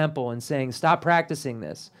Hinayana temple and saying, stop practicing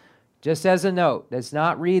this. Just as a note, does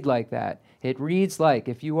not read like that. It reads like,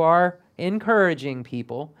 if you are encouraging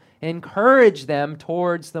people, encourage them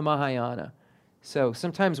towards the Mahayana. So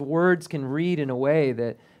sometimes words can read in a way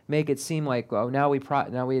that make it seem like, oh, now we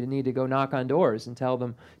need to go knock on doors and tell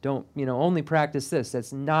them, don't, only practice this.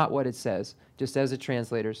 That's not what it says, just as a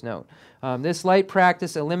translator's note. This light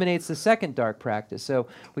practice eliminates the second dark practice. So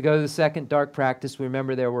we go to the second dark practice. We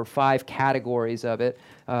remember there were 5 categories of it.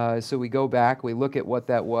 So we go back, we look at what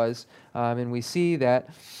that was, and we see that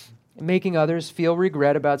making others feel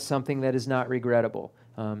regret about something that is not regrettable.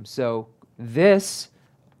 So this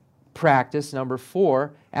practice, number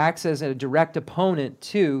 4, acts as a direct opponent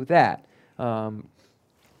to that. So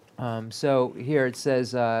here it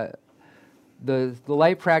says, the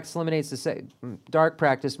light practice eliminates the dark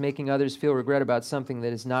practice, making others feel regret about something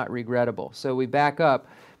that is not regrettable. So we back up.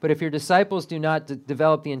 But if your disciples do not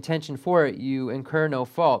develop the intention for it, you incur no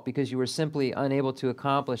fault, because you were simply unable to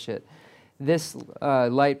accomplish it. This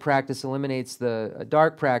light practice eliminates the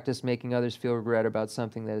dark practice, making others feel regret about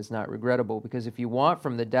something that is not regrettable, because if you want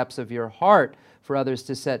from the depths of your heart for others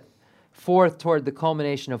to set forth toward the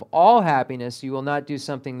culmination of all happiness, you will not do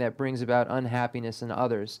something that brings about unhappiness in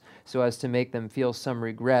others, so as to make them feel some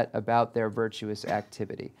regret about their virtuous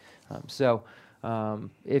activity.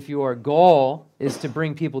 If your goal is to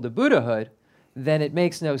bring people to Buddhahood, then it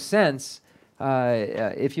makes no sense.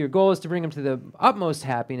 If your goal is to bring them to the utmost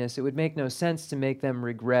happiness, it would make no sense to make them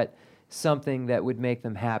regret something that would make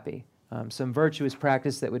them happy. Some virtuous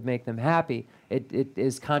practice that would make them happy, it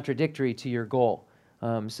is contradictory to your goal.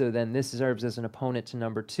 So then this serves as an opponent to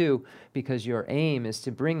number 2, because your aim is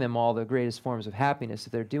to bring them all the greatest forms of happiness.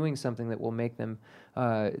 If they're doing something that will make them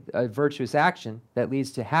a virtuous action that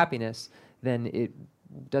leads to happiness, then it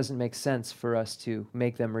doesn't make sense for us to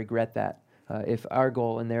make them regret that, if our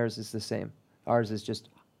goal and theirs is the same. Ours is just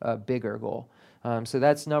a bigger goal. So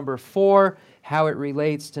that's number 4, how it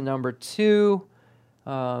relates to number 2.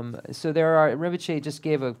 So there are, Rinpoche just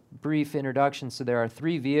gave a brief introduction, so there are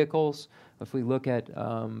 3 vehicles. If we look at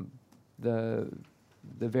the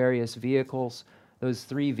various vehicles, those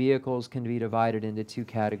 3 vehicles can be divided into 2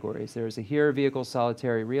 categories. There's a hearer vehicle,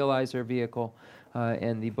 solitary realizer vehicle,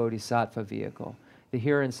 and the bodhisattva vehicle. The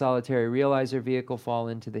hearer and solitary realizer vehicle fall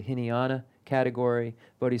into the Hinayana category.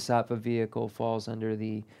 Bodhisattva vehicle falls under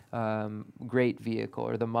the great vehicle,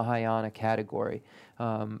 or the Mahayana category.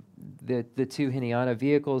 The 2 Hinayana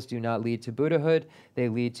vehicles do not lead to Buddhahood. They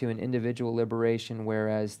lead to an individual liberation,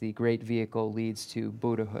 whereas the great vehicle leads to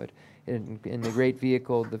Buddhahood. In the great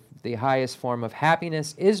vehicle, the highest form of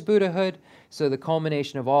happiness is Buddhahood, so the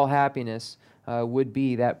culmination of all happiness would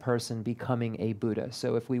be that person becoming a Buddha.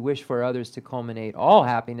 So if we wish for others to culminate all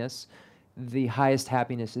happiness, the highest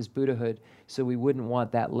happiness is Buddhahood, so we wouldn't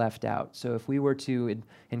want that left out. So if we were to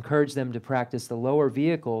encourage them to practice the lower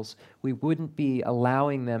vehicles, we wouldn't be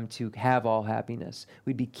allowing them to have all happiness.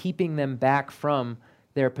 We'd be keeping them back from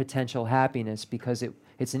their potential happiness because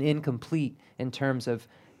it's an incomplete in terms of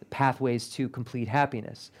pathways to complete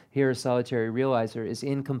happiness. Here, a solitary realizer is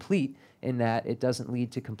incomplete in that it doesn't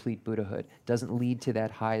lead to complete Buddhahood, doesn't lead to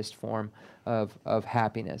that highest form of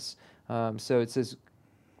happiness. So it says,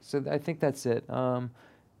 so I think that's it.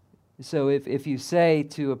 So if you say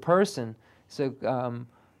to a person, that,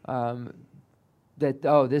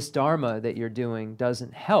 oh, this Dharma that you're doing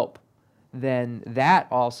doesn't help, then that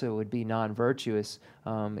also would be non-virtuous,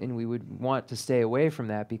 and we would want to stay away from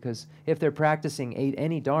that, because if they're practicing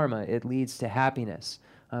any Dharma, it leads to happiness.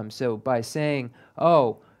 So by saying,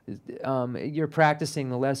 oh, you're practicing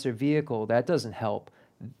the lesser vehicle, that doesn't help,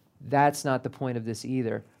 that's not the point of this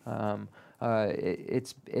either.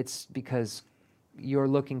 It's because you're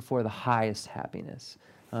looking for the highest happiness.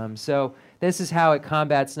 So this is how it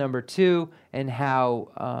combats number 2, and how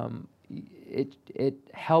it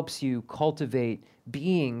helps you cultivate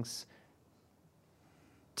beings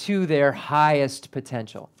to their highest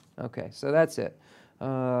potential. Okay, so that's it.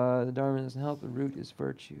 The Dharma doesn't help, the root is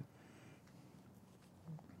virtue.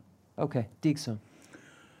 Okay, Diksun.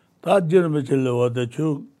 다 지르면 질러와다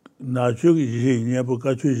주 나주기 이제부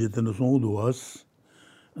가주지 되는 송도와스.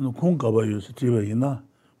 콩가바요스 집에이나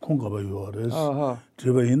콩가바요레스.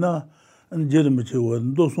 집에이나 안 지르면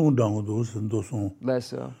저원도 송당도 선도송.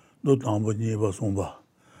 레서. 도 당보니 바송바.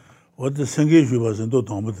 어디 생계 주바선도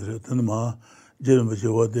당보들 되는마 지르면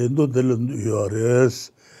저와도 들은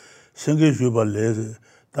요레스. 생계 주발레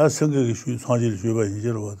다 생계 주 상질 주바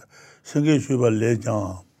이제로 생계 주발레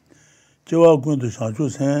장 저와 군도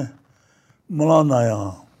상주생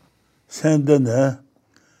몰라나야 생데네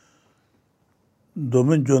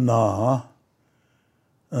도면조나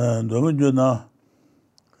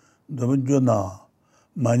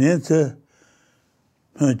만년체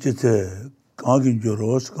편지체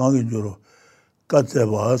강긴조로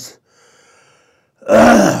까제바스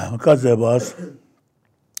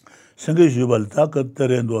생계주발 다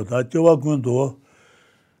끝들엔도 다 저와 군도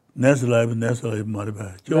네슬라이브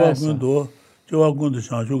말이야. 저와군도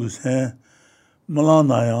상주기 생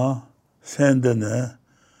몰라나야 생데네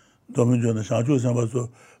도민조는 상주 생봐서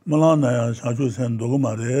몰라나야 상주 생 누구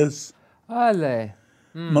말이스 알레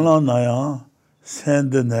몰라나야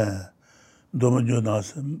생데네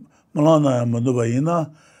도민조나스 몰라나야 뭐도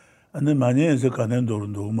봐이나 안에 많이 해서 가는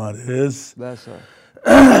도른도 말이스 맞아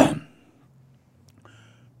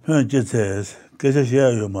편지체스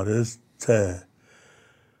계셔야 말이스 체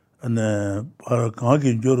ane para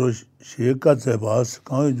kangi joro she katsebas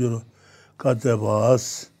kangi joro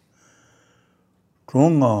katsebas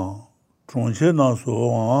chonga chongche na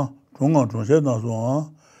so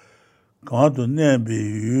ka to ne bi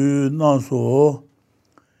yu na so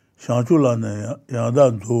shanchu la ne ya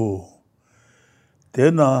dan do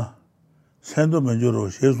tena sendo menjoro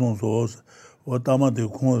she son so wa tama de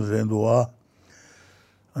khon ren do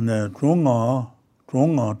ane chonga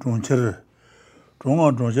chongche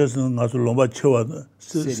중앙정세는 가서 롬바 쳐와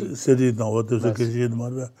세리 나와도 계시는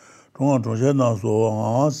말이야. 중앙정세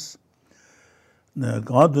나서 네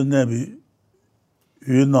가도 내비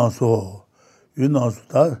윤나서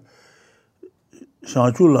다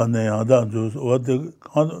샤출라네 야다 저 어디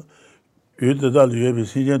가도 유대달 유비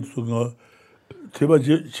신경 쓰고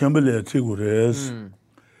제바지 쳔벨에 치고레스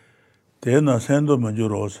대나 센도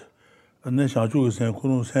먼저로스 안내 샤출이 생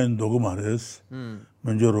그런 센도고 말레스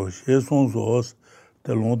먼저로 셰송소스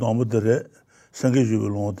때 롱담부들에 생계주의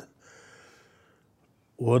롱드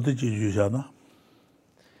어디 지주잖아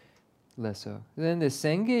Leso. Then the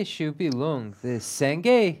senge should be long. The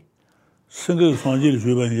senge 생계 상질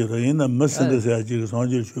주변에서 있는 무슨데서 지금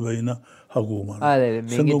상질 주변이나 하고 말이야. 아, 네.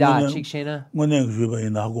 메기다 직시나. 뭐네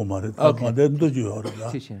주변이나 하고 말이야. 다 관대도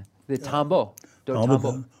주요하다. The tambo.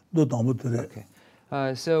 도 담부들에. Okay.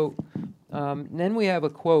 So then we have a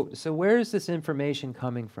quote. So where is this information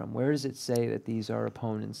coming from? Where does it say that these are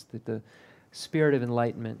opponents, that the spirit of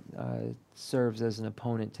enlightenment serves as an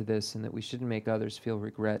opponent to this, and that we shouldn't make others feel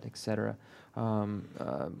regret, etc.?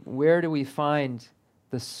 Where do we find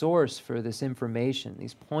the source for this information,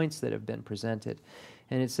 these points that have been presented?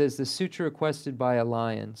 And it says the sutra requested by a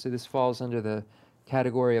lion. So this falls under the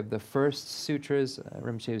category of the first sutras.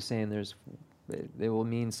 Rinpoche was saying they will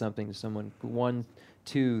mean something to someone. 1,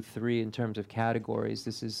 2, 3 in terms of categories.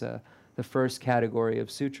 This is the first category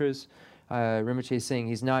of sutras. Rinpoche is saying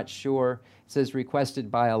he's not sure. It says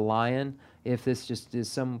requested by a lion. if this just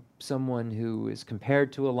is someone who is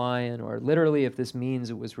compared to a lion, or literally if this means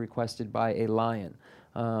it was requested by a lion.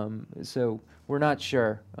 So we're not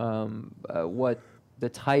sure what the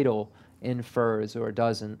title infers or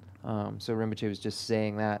doesn't. So Rinpoche was just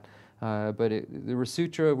saying that. But the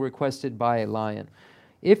sutra requested by a lion.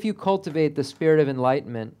 If you cultivate the spirit of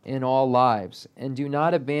enlightenment in all lives and do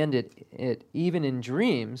not abandon it even in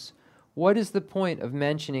dreams, what is the point of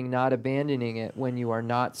mentioning not abandoning it when you are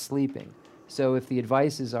not sleeping? So if the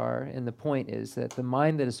advices are, and the point is that the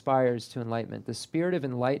mind that aspires to enlightenment, the spirit of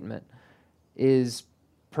enlightenment is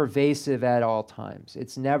pervasive at all times.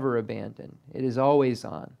 It's never abandoned. It is always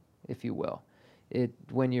on, if you will.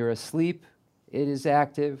 When you're asleep, it is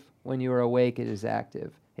active. When you are awake, it is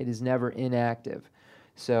active. It is never inactive.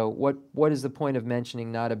 So what is the point of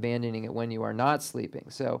mentioning not abandoning it when you are not sleeping?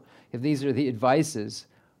 So if these are the advices,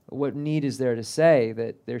 what need is there to say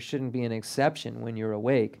that there shouldn't be an exception when you're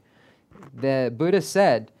awake? The Buddha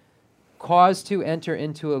said, cause to enter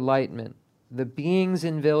into enlightenment, the beings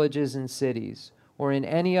in villages and cities, or in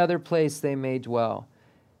any other place they may dwell,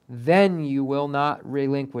 then you will not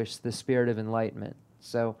relinquish the spirit of enlightenment.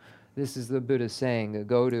 So this is the Buddha saying,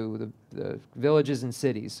 go to the villages and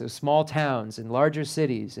cities, so small towns and larger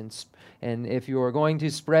cities, and if you are going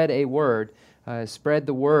to spread a word, spread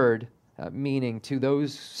the word, meaning to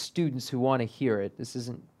those students who want to hear it. This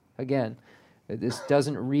isn't, again, this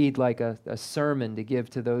doesn't read like a sermon to give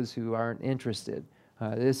to those who aren't interested.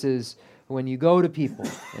 This is when you go to people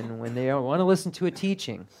and when they want to listen to a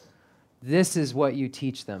teaching, this is what you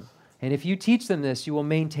teach them. And if you teach them this, you will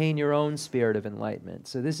maintain your own spirit of enlightenment.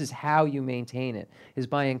 So this is how you maintain it, is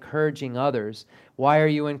by encouraging others. Why are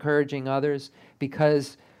you encouraging others?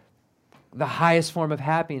 Because the highest form of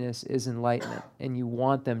happiness is enlightenment, and you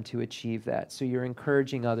want them to achieve that. So you're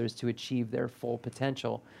encouraging others to achieve their full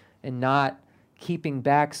potential and not keeping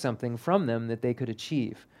back something from them that they could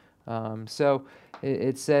achieve. So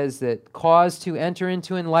it says that cause to enter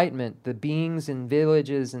into enlightenment the beings in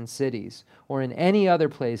villages and cities, or in any other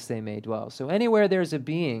place they may dwell. So anywhere there's a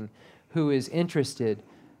being who is interested,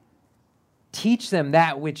 teach them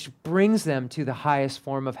that which brings them to the highest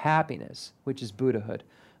form of happiness, which is Buddhahood.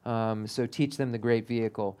 So teach them the great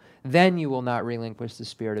vehicle. Then you will not relinquish the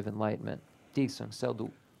spirit of enlightenment. Diksung, Seldu.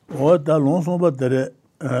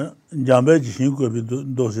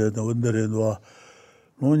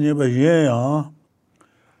 Nonye yen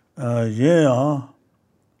yang,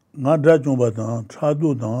 nga dra chungpa tang,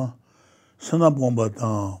 chadu tang, sana pongpa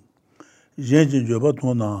tang, yen jin jeba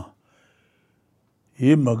tong na,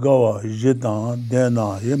 ye magawa je tang den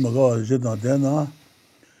na, ye magawa je tang den na,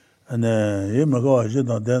 ye magawa je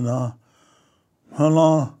tang den na,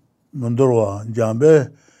 halang mundurwa,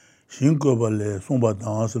 jambe, shinko le, songpa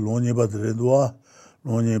tang, se lonye ba tere dwa,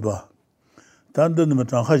 lonye ba. Tanda nima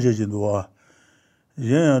tang ha je jin dwa,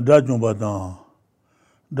 yen dra chungpa tang,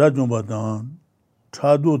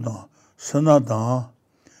 chadu tang, sana tang,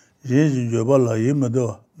 yen jin jeba la ye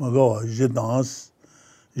magawa je tang,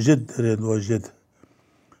 je tere dwa je.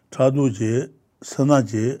 Chadu je, sana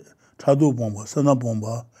je, chadu pomba, sana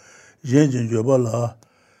pomba, yen jin jeba la,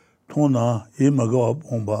 tong na ye magawa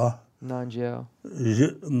pomba. Nanjeo.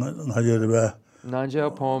 Nga je rebe. Nanjeo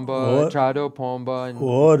pomba, chadu pomba.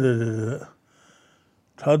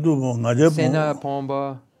 Chadu pomba, nga je pomba. Sena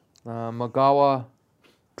pomba, magawa.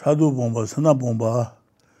 Chadu pomba, sana pomba,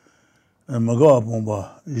 magawa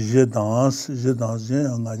pomba, je dans,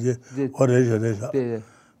 nga je, ore je resha.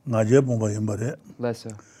 Nga je pomba yimbare. Lessa.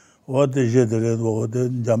 Ote je tere, ote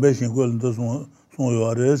jambe shingwe lento son yo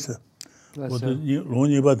arese. Ote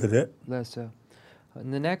lonyi ba tere. Lessa. In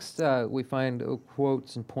the next, we find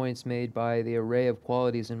quotes and points made by the array of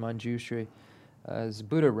qualities in Manjushri as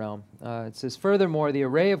Buddha realm. It says, furthermore, the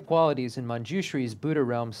array of qualities in Manjushri's Buddha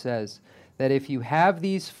realm says that if you have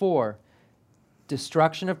these four,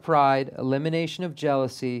 destruction of pride, elimination of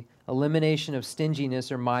jealousy, elimination of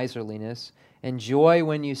stinginess or miserliness, and joy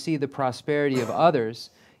when you see the prosperity of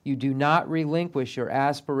others, you do not relinquish your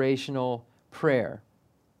aspirational prayer,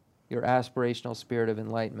 your aspirational spirit of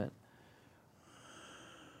enlightenment.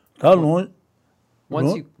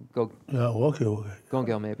 Once you go,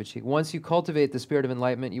 once you cultivate the spirit of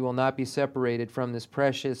enlightenment, you will not be separated from this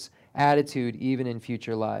precious attitude even in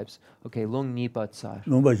future lives. Okay, long nipa tsar.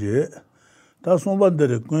 Ta somba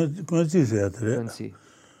dere kunzi se atre.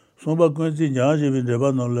 Somba kunzi nyaji bin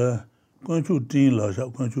deba no le kunchu tin la sha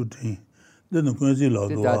kunchu tin. Den kunzi la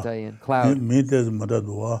do. Cloud. Metes mada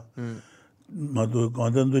do. Madu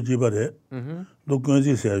kandan do jibare. Do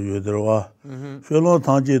kunzi se yu derwa. Shelon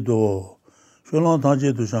tangje do. Shelon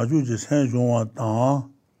tangje do shaju ji sen jongwa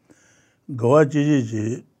tang. Gawa ji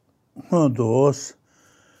ji hon dos.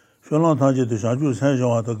 Shōlang tāngji tō shāngchū sēn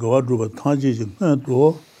shōngwā tā gawā rūpa tāngji jī ngā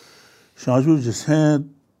tō shāngchū jī sēn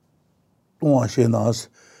tōngwā shē nās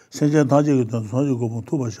sēn chēn tāngji kī tō sōngchū gōpō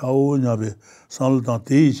tōpa shā wō nyā bē sāng lō tāng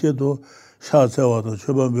tē yī shē tō shā tsē wā tō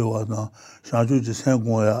chō bāng bē wā tāng shāngchū jī sēn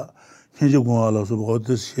gōng yā kēn jī gōng yā lā sō bā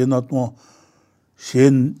tē shē nā tōng shē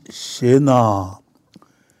nā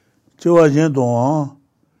chē wā jēn tōng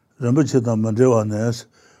Rinpoche tāng mā rē wā nēs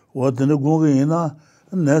wā tēne gōng kī yī nā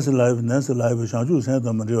Nasa live, shangchu sen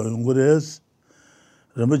ta mandewa yungures.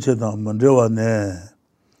 Rinpoche ta mandewa ne.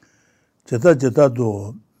 Cheta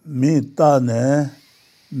to mi ta ne,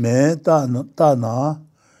 me ta na,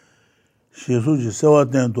 shesu ji sewa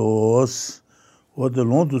ten tos. Wate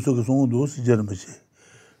long tu suki song dos jermache.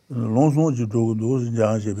 Long song ji drogo dos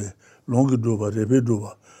jang shebe. Long ki droba, rebe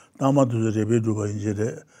droba. Tama tu se rebe droba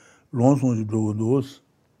injere. Long song ji drogo dos.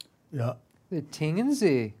 Ya. The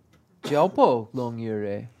Tingenzi. Jalpo long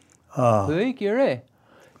yure. Puik yure.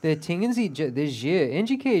 The Tingenzi, the Jie,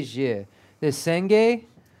 NGK Jie, the Senge,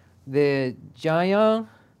 the Jiayang,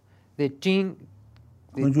 the Jin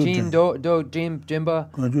Do Jimba,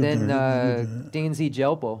 then Tingenzi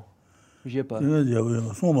Jalpo. Jipa.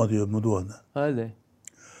 Soma de Muduana. Ale.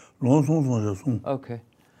 Long song. Okay.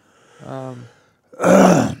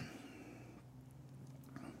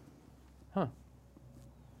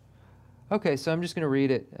 Okay, so I'm just going to read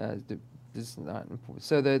it. This is not important.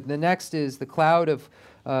 So the next is the Cloud of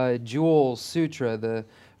Jewels Sutra, the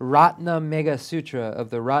Ratna Mega Sutra of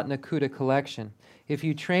the Ratnakuta collection. If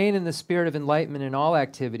you train in the spirit of enlightenment in all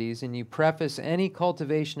activities, and you preface any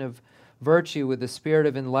cultivation of virtue with the spirit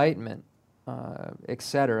of enlightenment,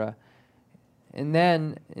 etc., and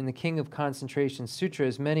then in the King of Concentration Sutra,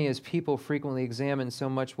 as many as people frequently examine, so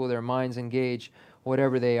much will their minds engage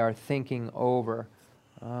whatever they are thinking over.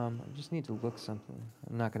 I just need to look something.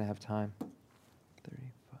 I'm not going to have time.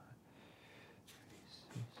 35,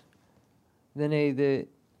 36. Then the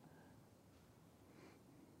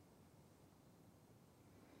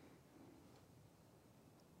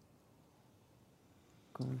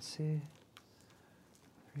go and see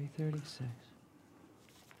 336.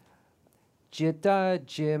 Jita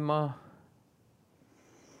Jima.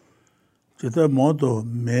 Jita moto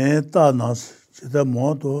meta nas. Jita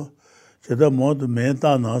moto. Cheta moto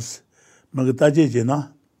menta nas magtaje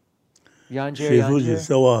jena shesuji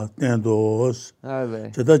sewa tendos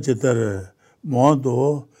cheta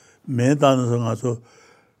moto menta nas ngaso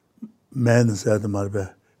men said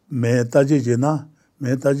marbe metaje jena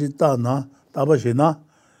metaje ta na taba shena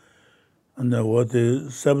and what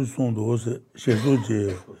is sabson dos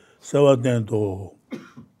shesuji sewa tendo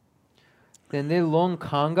then they long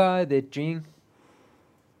kanga the jing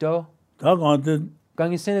do ta gante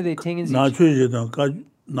강의선에 대 팅인지 나추제다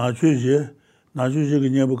나추제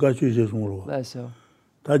그냥 가추제 송으로 맞아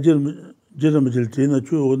다질 지름질 때나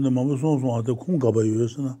추 오늘 마음 송송하다 콩가봐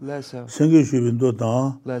요스나 맞아 생계 수빈도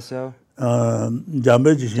다 맞아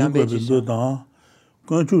잠배지 신고빈도 다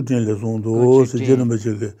건축된래 송도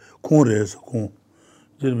지름질 콩레스 콩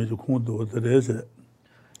지름질 콩도 그래서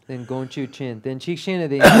then Gonchu Chin. Then Chikshin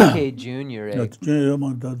the NK Junior. The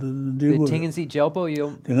Tingenzi Jelpo.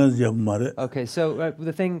 Okay, so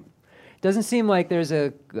the thing doesn't seem like there's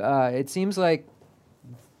a. It seems like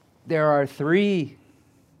there are 3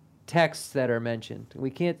 texts that are mentioned. We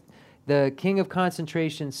can't. The King of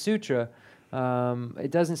Concentration Sutra.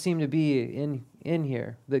 It doesn't seem to be in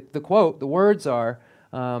here. The quote, the words are,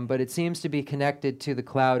 but it seems to be connected to the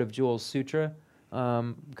Cloud of Jewels Sutra.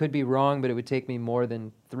 Could be wrong, but it would take me more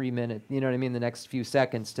than 3 minutes, you know what I mean, the next few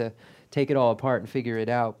seconds to take it all apart and figure it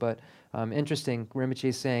out. But interesting, Rinpoche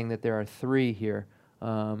is saying that there are 3 here,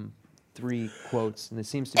 3 quotes, and it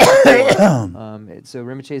seems to be 4. So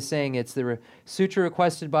Rinpoche is saying it's the sutra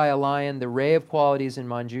requested by a lion, the ray of qualities in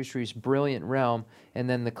Manjushri's brilliant realm, and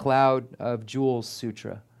then the Cloud of Jewels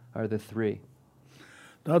Sutra are the 3.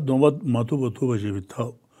 Now, we've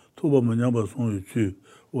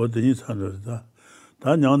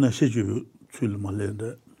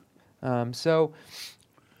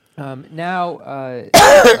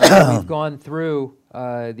gone through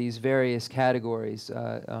these various categories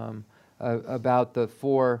about the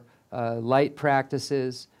 4 light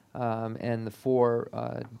practices and the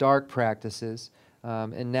 4 dark practices.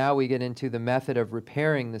 And now we get into the method of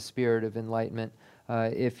repairing the spirit of enlightenment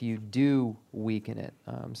if you do weaken it.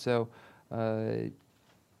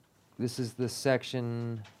 This is the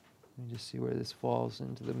section. Let me just see where this falls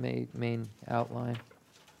into the main outline.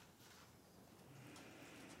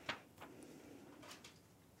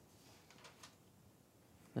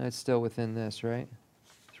 It's still within this, right?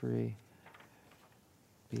 3,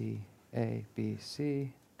 B, A, B,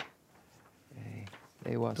 C,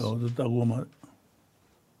 A was.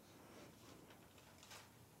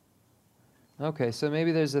 Okay, so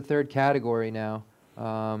maybe there's a third category now.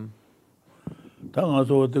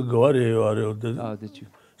 당아서 어떤 거래요, 어떤 Oh, did you?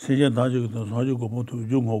 세계 단지도 사지고 모두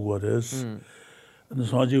용하고 그래서 근데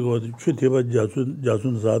사지고 최대바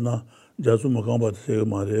자순자나 자순 먹어봐 세가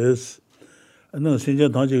말해서 는 세계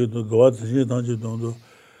단지도 거와 세계 단지도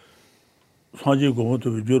사지고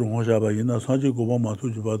모두 조롱 하셔봐 이나 사지고 뭐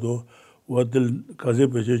맞추지 봐도 와들 가제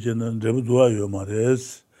베제는 레브 좋아요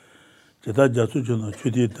말해서 제가 자수주는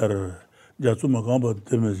최대 따라 자수 먹어봐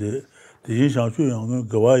때문에 대신 상주양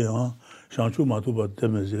거와요 상주 마도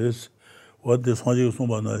때문에 what the Swaji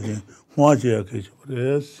Sumbanaji, Huajia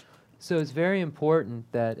Kishpres. So it's very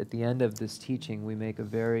important that at the end of this teaching we make a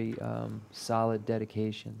very solid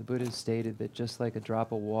dedication. The Buddha stated that just like a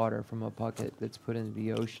drop of water from a bucket that's put into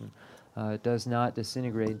the ocean, it does not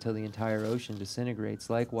disintegrate until the entire ocean disintegrates.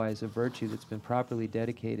 Likewise, a virtue that's been properly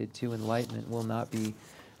dedicated to enlightenment will not be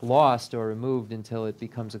lost or removed until it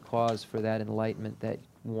becomes a cause for that enlightenment that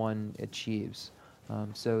one achieves.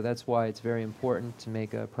 So that's why it's very important to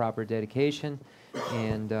make a proper dedication,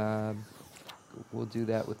 and we'll do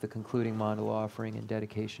that with the concluding mandala offering and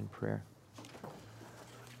dedication prayer.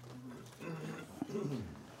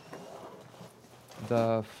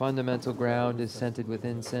 The fundamental ground is scented with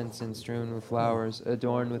incense and strewn with flowers,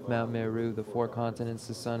 adorned with Mount Meru, the four continents,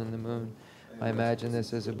 the sun and the moon. I imagine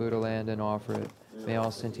this as a Buddha land and offer it. May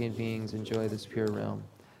all sentient beings enjoy this pure realm.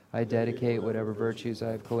 I dedicate whatever virtues I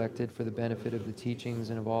have collected for the benefit of the teachings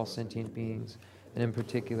and of all sentient beings, and in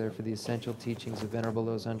particular for the essential teachings of Venerable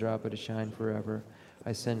Lobsang to shine forever.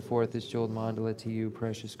 I send forth this jeweled mandala to you,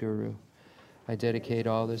 precious Guru. I dedicate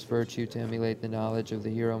all this virtue to emulate the knowledge of the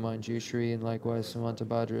hero Manjushri and likewise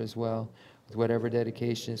Samantabhadra as well. With whatever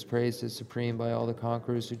dedication is praised as supreme by all the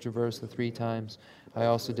conquerors who traverse the three times, I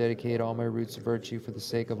also dedicate all my roots of virtue for the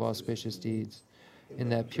sake of auspicious deeds. In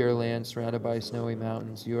that pure land surrounded by snowy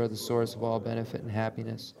mountains, you are the source of all benefit and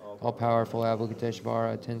happiness. All-powerful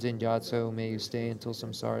Avalokiteshvara, Tenzin Gyatso, may you stay until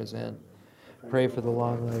samsara's end. Pray for the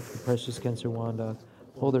long life of the precious Khensur Wanda,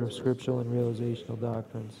 holder of scriptural and realizational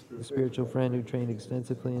doctrines, the spiritual friend who trained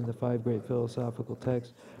extensively in the 5 great philosophical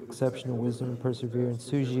texts, exceptional wisdom and perseverance,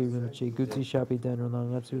 Suji Rinpoche, Gutsi Shapi Denro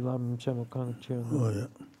Langatsu Lamrim Chenmo Kang Chirno.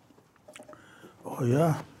 Oh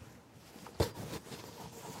yeah.